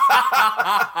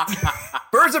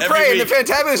 Birds of Prey and the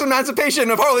Fantabulous Emancipation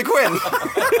of Harley Quinn.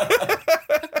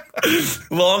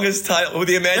 Longest title with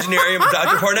the Imaginarium of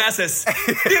Dr. Parnassus.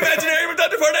 The Imaginarium of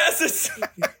Dr. Parnassus.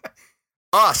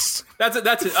 Us. That's it.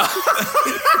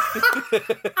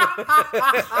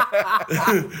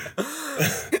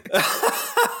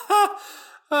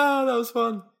 Oh, that was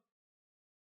fun.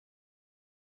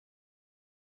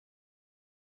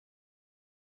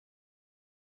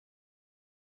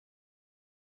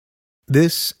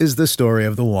 This is the story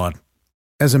of the one.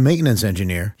 As a maintenance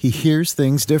engineer, he hears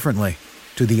things differently.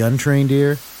 To the untrained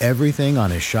ear, everything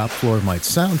on his shop floor might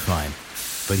sound fine,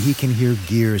 but he can hear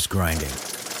gears grinding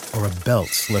or a belt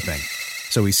slipping.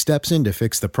 So he steps in to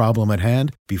fix the problem at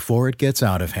hand before it gets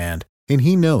out of hand. And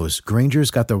he knows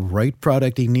Grainger's got the right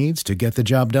product he needs to get the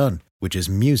job done, which is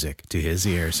music to his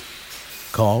ears.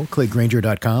 Call, click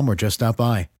Grainger.com, or just stop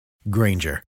by.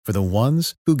 Grainger, for the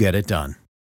ones who get it done.